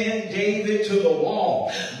I pin David to the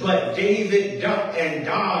wall, but David ducked and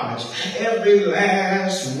dodged every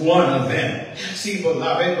last one of them. See,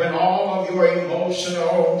 beloved, when all of your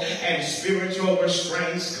emotional and spiritual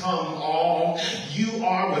restraints come off, you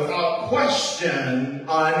are without question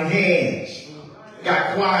unhinged.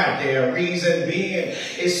 Got quiet there. Reason being,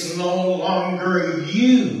 it's no longer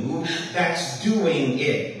you that's doing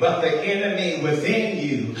it, but the enemy within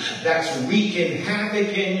you that's wreaking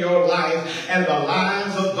havoc in your life and the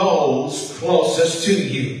lives of those closest to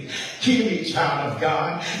you. Hear me, child of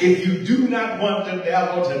God. If you do not want the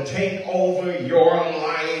devil to take over your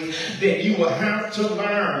life, then you will have to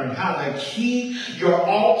learn how to keep your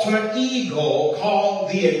alter ego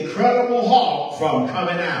called the Incredible Hulk from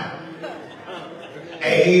coming out.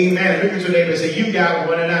 Amen. Look at your neighbor and say, you got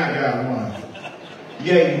one and I got one.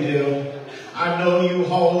 Yeah, you do. I know you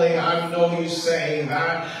holy. I know you saved.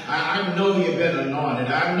 I know you've been anointed.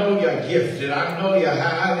 I know you're gifted. I know you're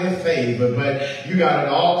highly favored. But you got an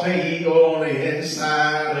alter ego on the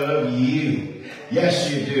inside of you.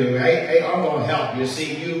 Yes, you do. Hey, I'm going to help you.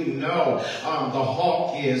 See, you know the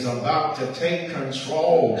hawk is about to take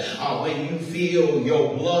control when you feel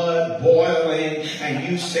your blood boiling and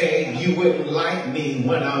you say you wouldn't like me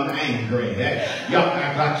when I'm angry. Y'all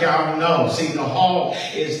act like y'all know. See, the hawk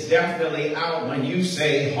is definitely out when you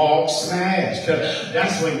say hawk smash.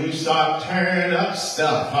 That's when you start tearing up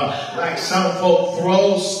stuff. Like some folk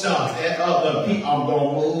throw stuff at other people. I'm going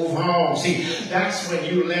to move on. See, that's when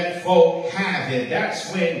you let folk have it.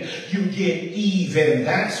 That's when you get even.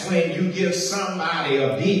 That's when you give somebody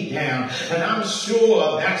a beat down. And I'm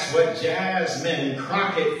sure that's what Jasmine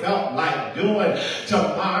Crockett felt like doing to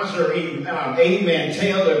Marjorie, amen,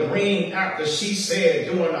 Taylor Greene, after she said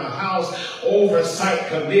during a House Oversight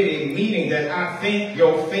Committee meeting that I think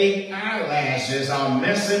your fake eyelashes are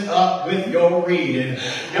messing up with your reading.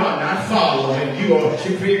 Y'all not following. You'll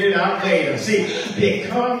figure it out later. See,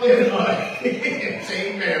 becoming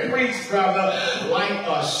amen, preach, brother, like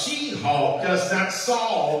a she-hawk does not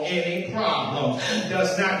solve any problem,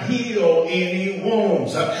 does not heal any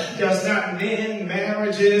wounds, does not mend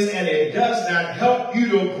marriages, and it does not help you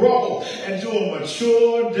to grow into a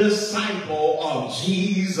mature disciple of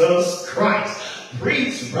Jesus Christ.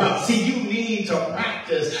 preach, brother. See, you need to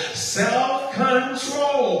practice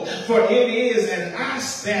self-control, for it is an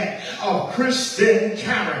aspect of Christian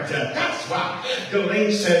character. That's why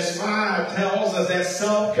Galatians 5 tells us that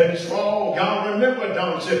self-control, y'all remember,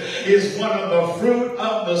 don't you, is one of the fruit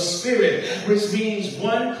of the Spirit, which means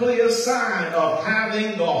one clear sign of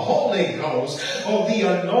having the Holy Ghost or the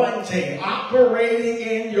anointing operating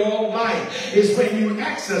in your life is when you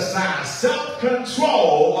exercise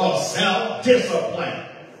self-control or self-discipline.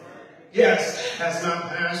 Yes, as my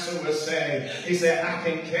pastor would say, he said, I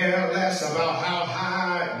can care less about how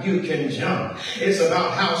high you can jump. It's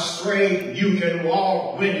about how straight you can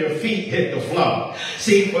walk when your feet hit the floor.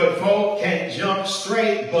 See, but folk can jump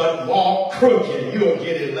straight but walk crooked. You'll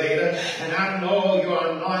get it later. And I know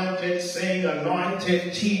you're anointed singer,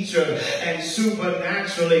 anointed teacher, and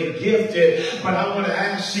supernaturally gifted, but I want to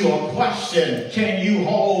ask you a question. Can you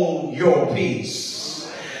hold your peace?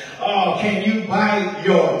 Oh, can you bite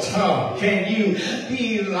your tongue? Can you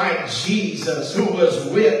be like Jesus, who was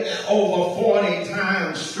whipped over 40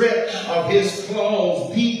 times, stripped of his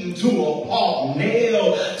clothes, beaten to a pulp,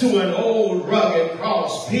 nailed to an old rugged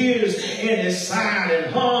cross, pierced in his side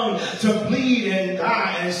and hung to bleed and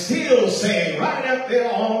die, and still saying right up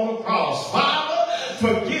there on the cross, Father,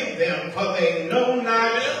 forgive them, for they know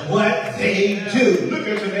not what they do. Look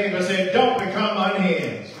at your neighbor and say, don't become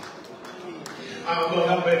unhinged. I'm going to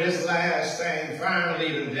help with this last thing finally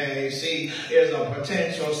today. See, is a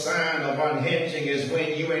potential sign of unhinging is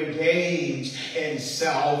when you engage in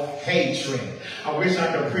self-hatred. I wish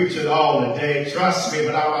I could preach it all today. Trust me,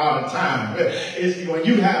 but I'm out of time. It's when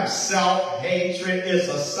you have self-hatred, it's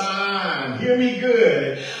a sign, hear me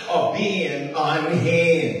good, of being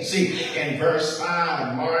unhinged. See, in verse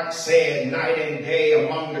 5, Mark said, night and day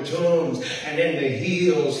among the tombs and in the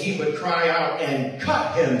hills, he would cry out and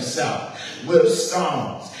cut himself with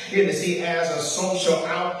stones. You see, as a social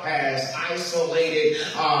outcast, isolated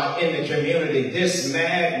in the community, this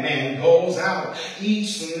madman goes out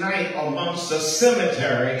each night amongst the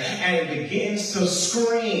cemetery and begins to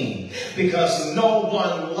scream because no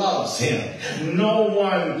one loves him. No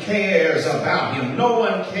one cares about him. No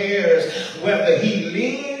one cares whether he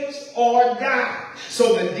lives or dies.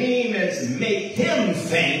 So the demons make him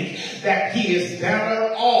think that he is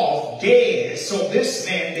better off dead. So this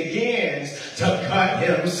man begins to cut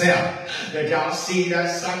himself. Did y'all see that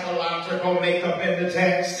psychological makeup in the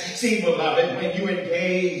text? See, beloved, when you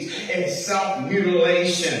engage in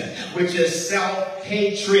self-mutilation, which is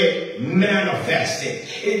self-hatred manifested,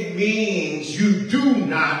 it means you do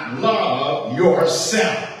not love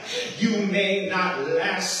yourself. You may not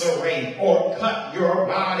lacerate or cut your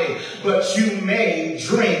body, but you may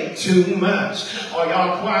drink too much. Oh,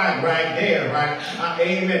 y'all quiet right there, right?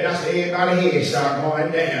 Amen. That's everybody here start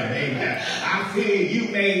going down. Amen. I feel you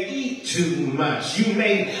may eat too much. You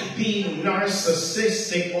may be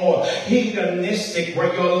narcissistic or hedonistic,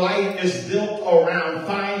 where your life is built around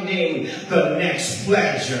finding the next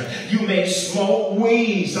pleasure. You may smoke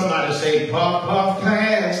weed. Somebody say puff, puff,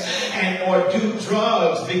 pass. And or do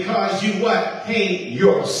drugs because you what? Hate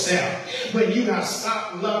yourself. When you have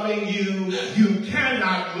stopped loving you, you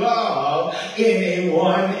cannot love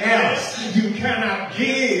anyone else. You cannot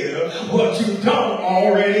give what you don't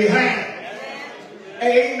already have.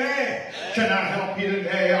 Amen. Can I help you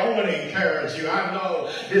today? I want to encourage you. I know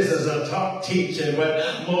this is a tough teaching,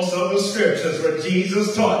 but most of the scriptures where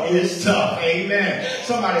Jesus taught is tough. Amen.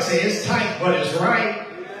 Somebody say it's tight, but it's right.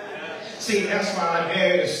 See, that's why I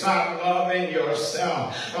dare to stop loving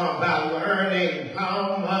yourself by learning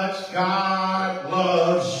how much God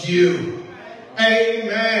loves you.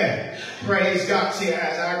 Amen. Praise God. See,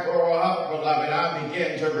 as I grow up, beloved, I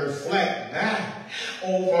begin to reflect back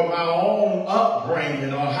over my own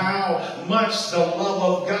upbringing or how much the love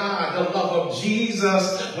of God, the love of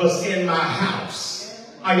Jesus was in my house.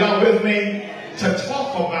 Are y'all with me? To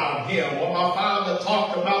talk about him. When my father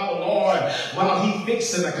talked about the Lord while he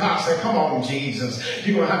fixing the car, I said, come on, Jesus,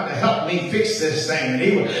 you're going to have to help me fix this thing.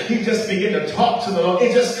 And he just began to talk to the Lord.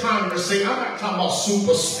 It's just conversation. I'm not talking about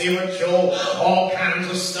super spiritual, all kinds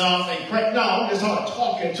of stuff. And no, I'm just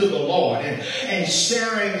talking to the Lord and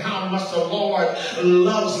sharing how much the Lord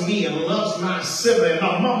loves me and loves my sibling.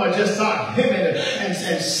 My mama just started hymning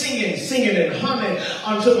and singing and humming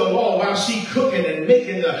unto the Lord while she cooking and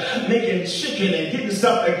making chicken and getting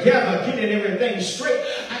stuff together, getting everything straight.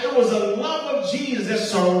 It was a love of Jesus that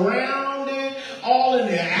surrounded all in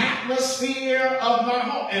the atmosphere of my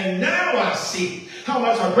home. And now I see how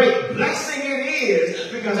much a great blessing it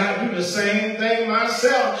is because I do the same thing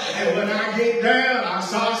myself. And when I get down, I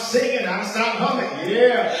start singing, I start humming,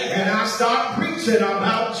 yeah, and I start preaching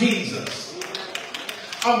about Jesus.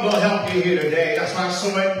 I'm going to help you here today. That's why it's so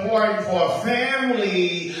important for a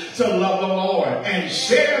family to love the Lord and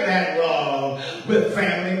share that love with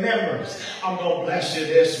family members. I'm going to bless you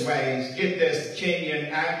this way. Get this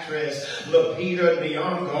Kenyan actress, Lupita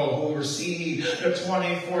Nyong'o, who received the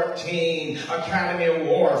 2014 Academy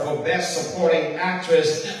Award for Best Supporting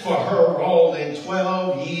Actress for her role in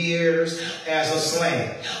 12 Years as a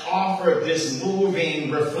Slave, offered this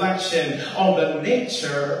moving reflection on the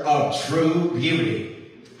nature of true beauty.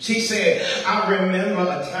 She said, I remember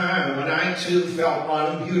a time when I too felt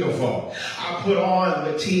unbeautiful. I put on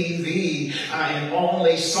the TV and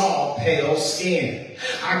only saw pale skin.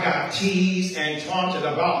 I got teased and taunted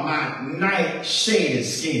about my night shaded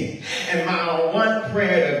skin. And my one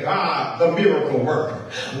prayer to God, the miracle worker,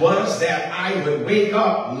 was that I would wake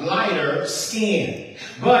up lighter skinned.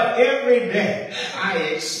 But every day I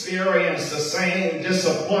experienced the same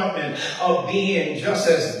disappointment of being just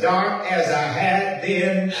as dark as I had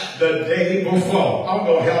been the day before. I'm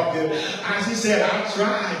going to help you. As he said, I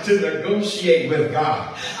tried to negotiate with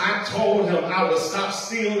God. I told him I would stop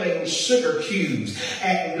stealing sugar cubes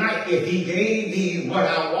at night if he gave me what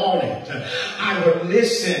I wanted. I would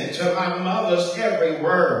listen to my mother's every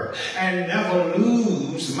word and never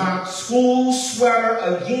lose my school sweater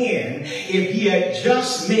again if he had just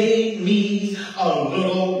made me a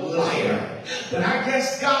little lighter. But I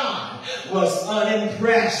guess God was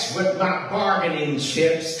unimpressed with my bargaining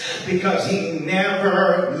chips because he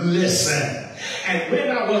never listened. And when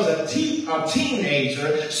I was a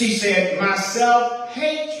teenager, she said, my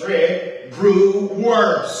self-hatred grew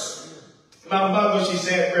worse. My mother, she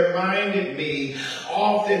said, reminded me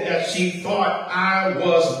often that she thought I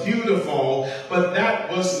was beautiful, but that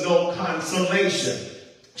was no consolation.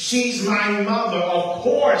 She's my mother. Of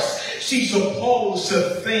course, she's supposed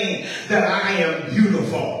to think that I am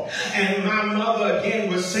beautiful. And my mother again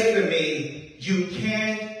would say to me, you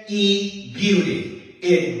can't eat beauty.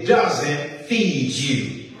 It doesn't feed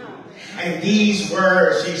you. And these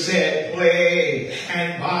words, she said, plagued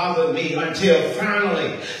and bothered me until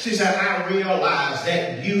finally, she said, I realized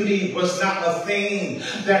that beauty was not a thing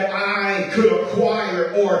that I could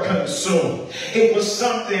acquire or consume. It was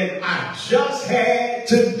something I just had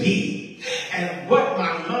to be. And what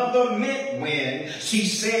my mother meant when she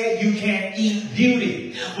said you can't eat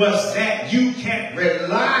beauty was that you can't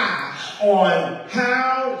rely on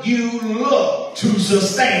how you look to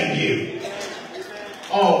sustain you.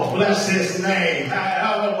 Oh, bless his name.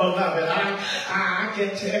 Beloved,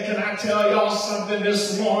 can I tell y'all something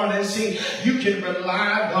this morning? See, you can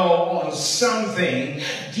rely, though, on something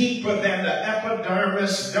deeper than the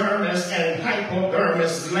epidermis, dermis, and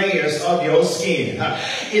hypodermis layers of your skin.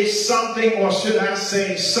 It's something, or should I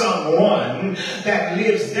say someone, that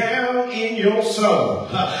lives down in your soul.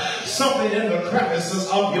 Something in the crevices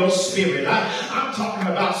of your spirit. I'm talking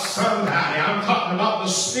about somebody. I'm talking about the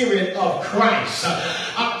Spirit of Christ.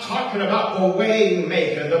 I'm talking about the way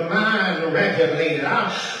maker, the mind regulator.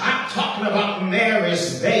 I'm talking about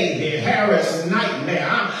Mary's baby, Harris nightmare.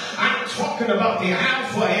 I'm talking about the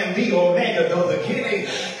Alpha and the Omega, the beginning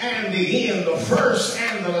and the end, the first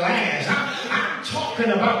and the last. I'm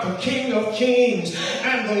talking about the King of Kings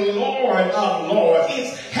and the Lord of Lords.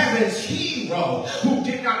 It's heaven's hero who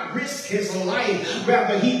did not risk his life.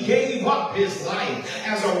 Rather, he gave up his life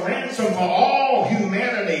as a ransom for all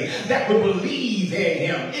humanity that would believe in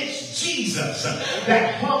him. It's Jesus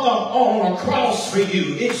that hung up on a cross for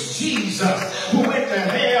you. It's Jesus who went to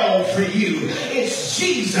hell for you. It's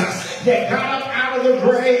Jesus that got up out of the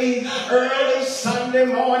grave early Sunday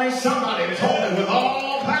morning. Somebody told him with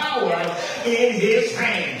all power in his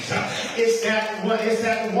hands. It's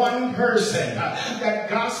that one person, that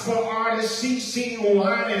gospel artist C.C.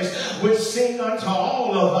 Winans would sing unto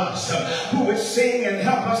all of us, who would sing and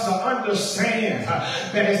help us to understand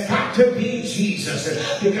that it's got to be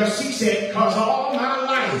Jesus. Because she said, because all my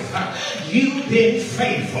life you've been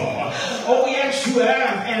faithful. Oh yes, you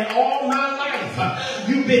have. And all my life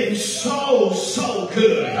you've been so, so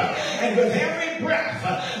good. And with every breath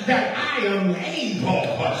that I am able,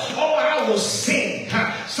 oh, I will sing.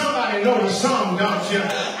 Somebody know the song, don't you?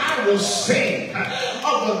 I will sing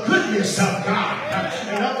of the goodness of God.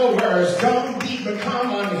 In other words, don't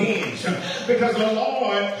become unhinged, because the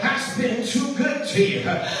Lord has been too good to you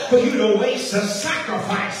for you to waste a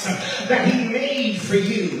sacrifice that he made for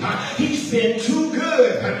you. He's been too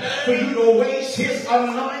good for you to waste his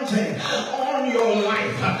anointing on your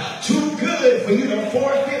life. Too good for you to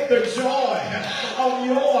forfeit the joy of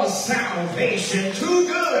your salvation. Too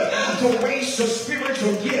good to waste the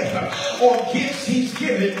spiritual gift or gifts he's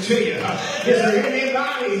given to you. Is there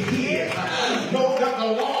anybody here know that the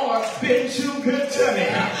Lord's been too good to me?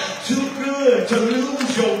 Too good to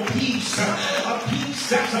lose your peace, a peace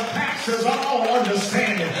that surpasses all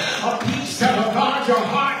understanding, a peace that will guard your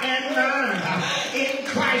heart and mind in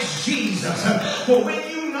Christ Jesus. For when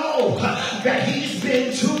you know that he's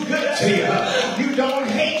been too good to you, you don't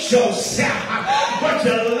hate yourself, but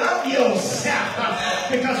you love yourself.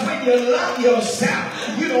 Because when you love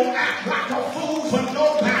yourself, you don't act like a fool for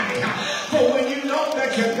nobody. For when you know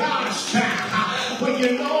that you're God's child, when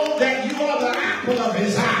you know that you are the apple of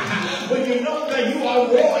his eye, when you know that you are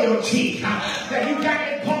royalty, that you got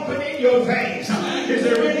it pumping in your veins. Is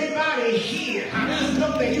there anybody here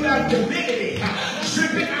know that you have divinity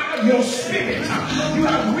dripping out of your spirit? You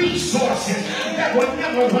have resources that will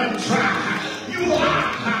never run dry. You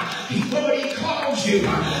are what he calls you.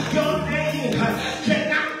 Your name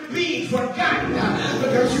cannot be forgotten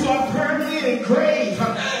because you are permanently engraved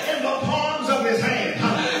in the palms of his hand.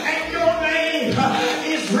 And your name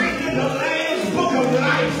is written in the Lamb's book of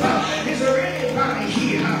life. Is there anybody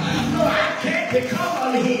here? No, I can't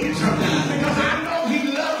become unhinged because I know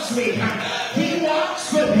he loves me. He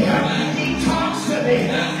walks with me. He talks with me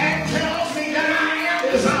and tells me that I am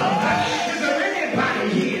his own. Is there anybody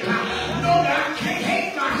here? No, that I can't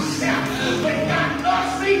hate myself. But God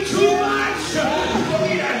loves me too much for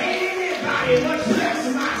me to hate anybody, much less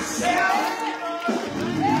myself.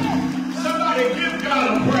 Somebody give God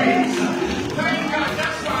a praise. Thank God.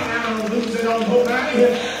 That's why I don't lose it on nobody.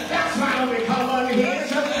 That's why I don't become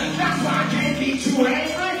unhinged. That's why I can't be too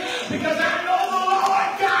angry, because I know the Lord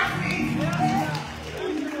got me.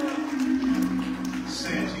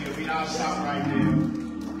 Stand to your feet. I'll stop right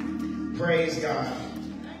there. Praise God.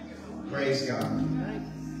 Praise God.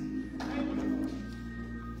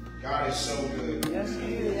 God is so good. Yes, he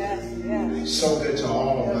is. Yes. He's so good to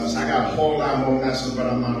all of us. I got a whole lot more messages, but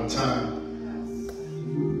I'm out of time.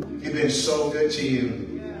 You've been so good to you.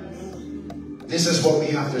 This is what we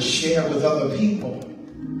have to share with other people.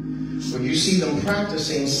 When you see them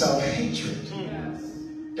practicing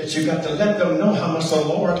self-hatred, that you got to let them know how much the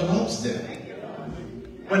Lord loves them.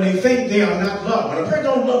 When they think they are not loved, when a person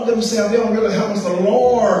don't love themselves, they don't realize how much the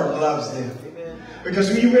Lord loves them. Because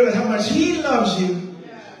when you realize how much he loves you,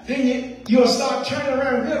 then you'll start turning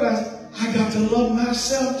around and realize, I got to love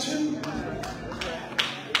myself too.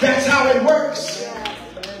 That's how it works.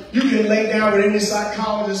 You can lay down with any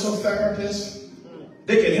psychologist or therapist.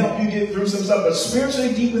 They can help you get through some stuff, but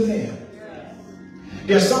spiritually deep within,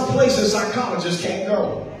 there's some places psychologists can't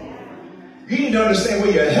go. You need to understand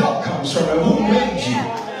where your help comes from and who made you.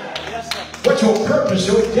 What your purpose,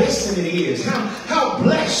 your destiny is. How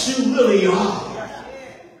blessed you really are.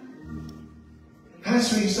 That's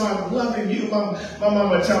when you start loving you. My mama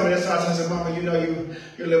would tell me this. I said, Mama, you know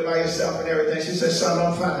you live by yourself and everything. She said, son,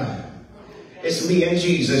 I'm fine. It's me and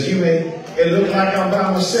Jesus. It look like I'm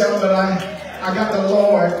by myself, but I got the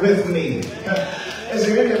Lord with me. Is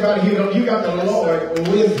there anybody here? You got the Lord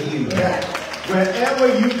with you. Wherever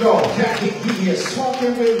you go, he is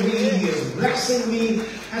talking with me. He is blessing me.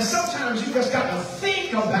 And sometimes you just got to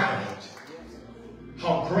think about it.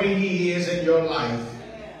 How great he is in your life.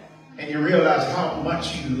 And you realize how much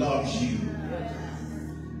he loves you.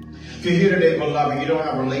 If you're here today, beloved, you don't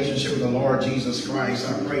have a relationship with the Lord Jesus Christ,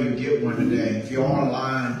 I pray you get one today. If you're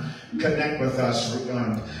online, connect with us.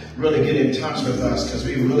 Really get in touch with us, because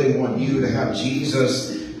we really want you to have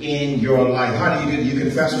Jesus in your life. How do you do it? You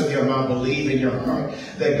confess with your mouth, believe in your heart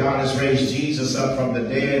that God has raised Jesus up from the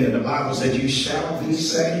dead, and the Bible said you shall be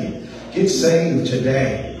saved. Get saved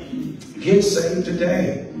today. Get saved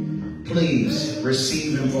today. Please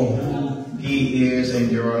receive him for who he is in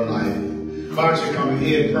your life. Why don't you come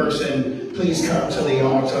here in person? Please come to the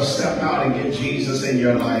altar. Step out and get Jesus in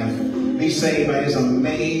your life. Be saved by his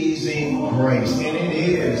amazing grace. And it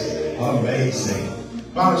is amazing.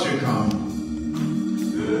 Why don't you come?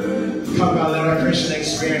 Come by, let our Christian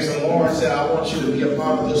experience. The Lord said, I want you to be a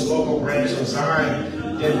part of this local branch of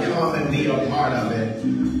Zion. Then come and be a part of it.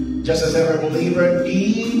 Just as every believer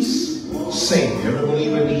needs Savior. Every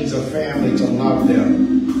believer needs a family to love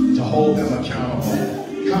them, to hold them accountable.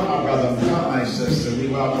 Come, my brother. Come, my sister. We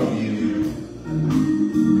welcome you.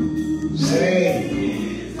 Say,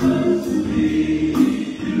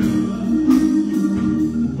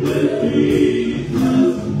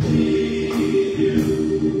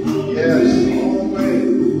 yes, all the way.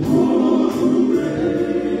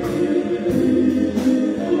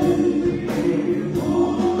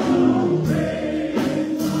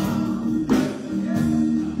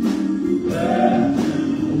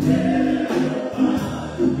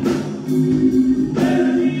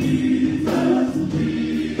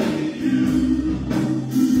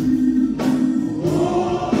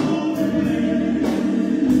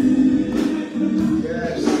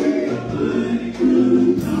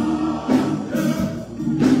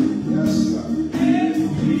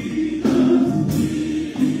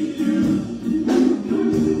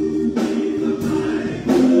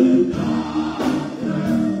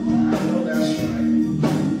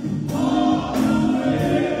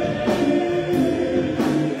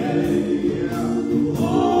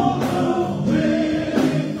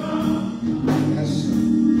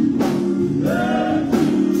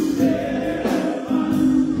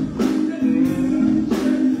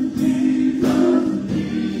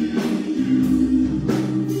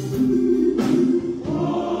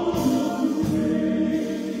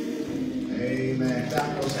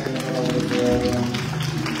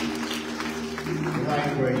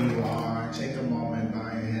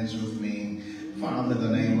 Father, in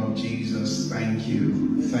the name of Jesus, thank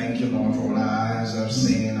you. Thank you, Lord, for what our eyes have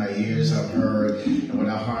seen, our ears have heard, and what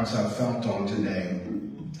our hearts have felt on today.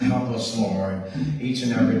 Help us, Lord, each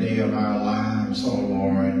and every day of our lives, oh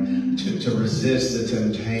Lord, to resist the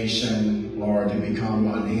temptation, Lord, to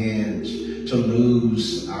become unhinged, to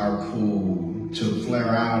lose our cool, to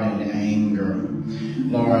flare out in anger,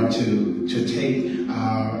 Lord, to take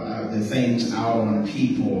the things out on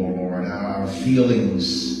people, Lord, our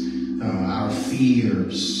feelings, our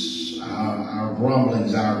fears, our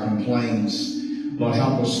grumblings, our complaints. Lord,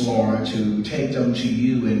 help us, Lord, to take them to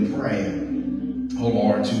you in prayer. Oh,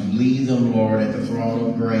 Lord, to leave them, Lord, at the throne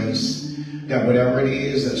of grace. That whatever it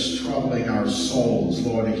is that's troubling our souls,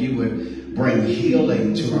 Lord, that you would bring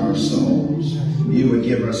healing to our souls. You would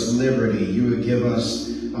give us liberty. You would give us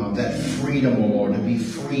that freedom, oh Lord, to be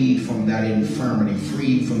freed from that infirmity,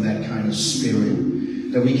 freed from that kind of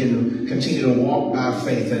spirit. That we can continue to walk by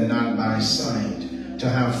faith and not by sight. To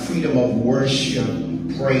have freedom of worship,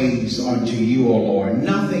 praise unto you, O Lord.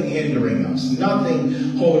 Nothing hindering us,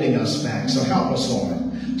 nothing holding us back. So help us,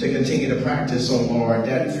 Lord, to continue to practice, O Lord,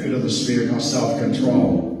 that fruit of the Spirit of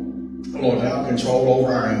self-control. Lord, to have control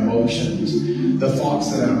over our emotions, the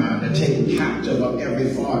thoughts that are mine, to take captive of every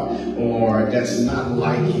thought, O Lord, that's not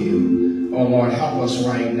like you. Oh Lord, help us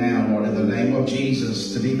right now, Lord, in the name of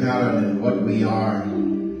Jesus, to be better than what we are.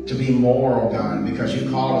 To be more, oh God, because you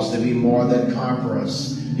call us to be more than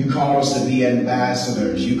conquerors. You call us to be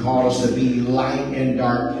ambassadors. You call us to be light in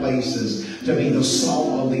dark places, to be the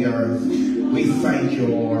salt of the earth. We thank you,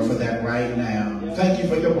 Lord, for that right now. Thank you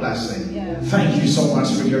for your blessing. Thank you so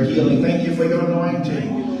much for your healing. Thank you for your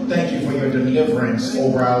anointing. Thank you for your deliverance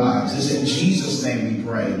over our lives. It's in Jesus' name we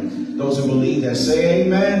pray. Those who believe that say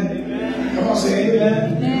amen. Amen. Come on, say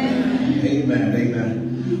amen. Amen. Amen. Amen.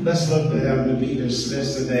 Let's look to heaven to be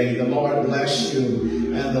dismissed today. The Lord bless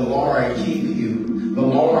you and the Lord keep you. The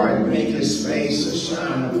Lord make his face to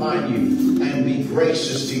shine upon you and be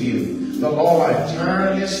gracious to you. The Lord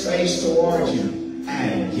turn his face towards you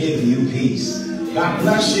and give you peace. God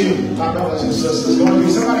bless you, my brothers and sisters.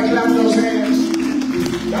 Somebody clap those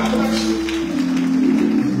hands. God bless you.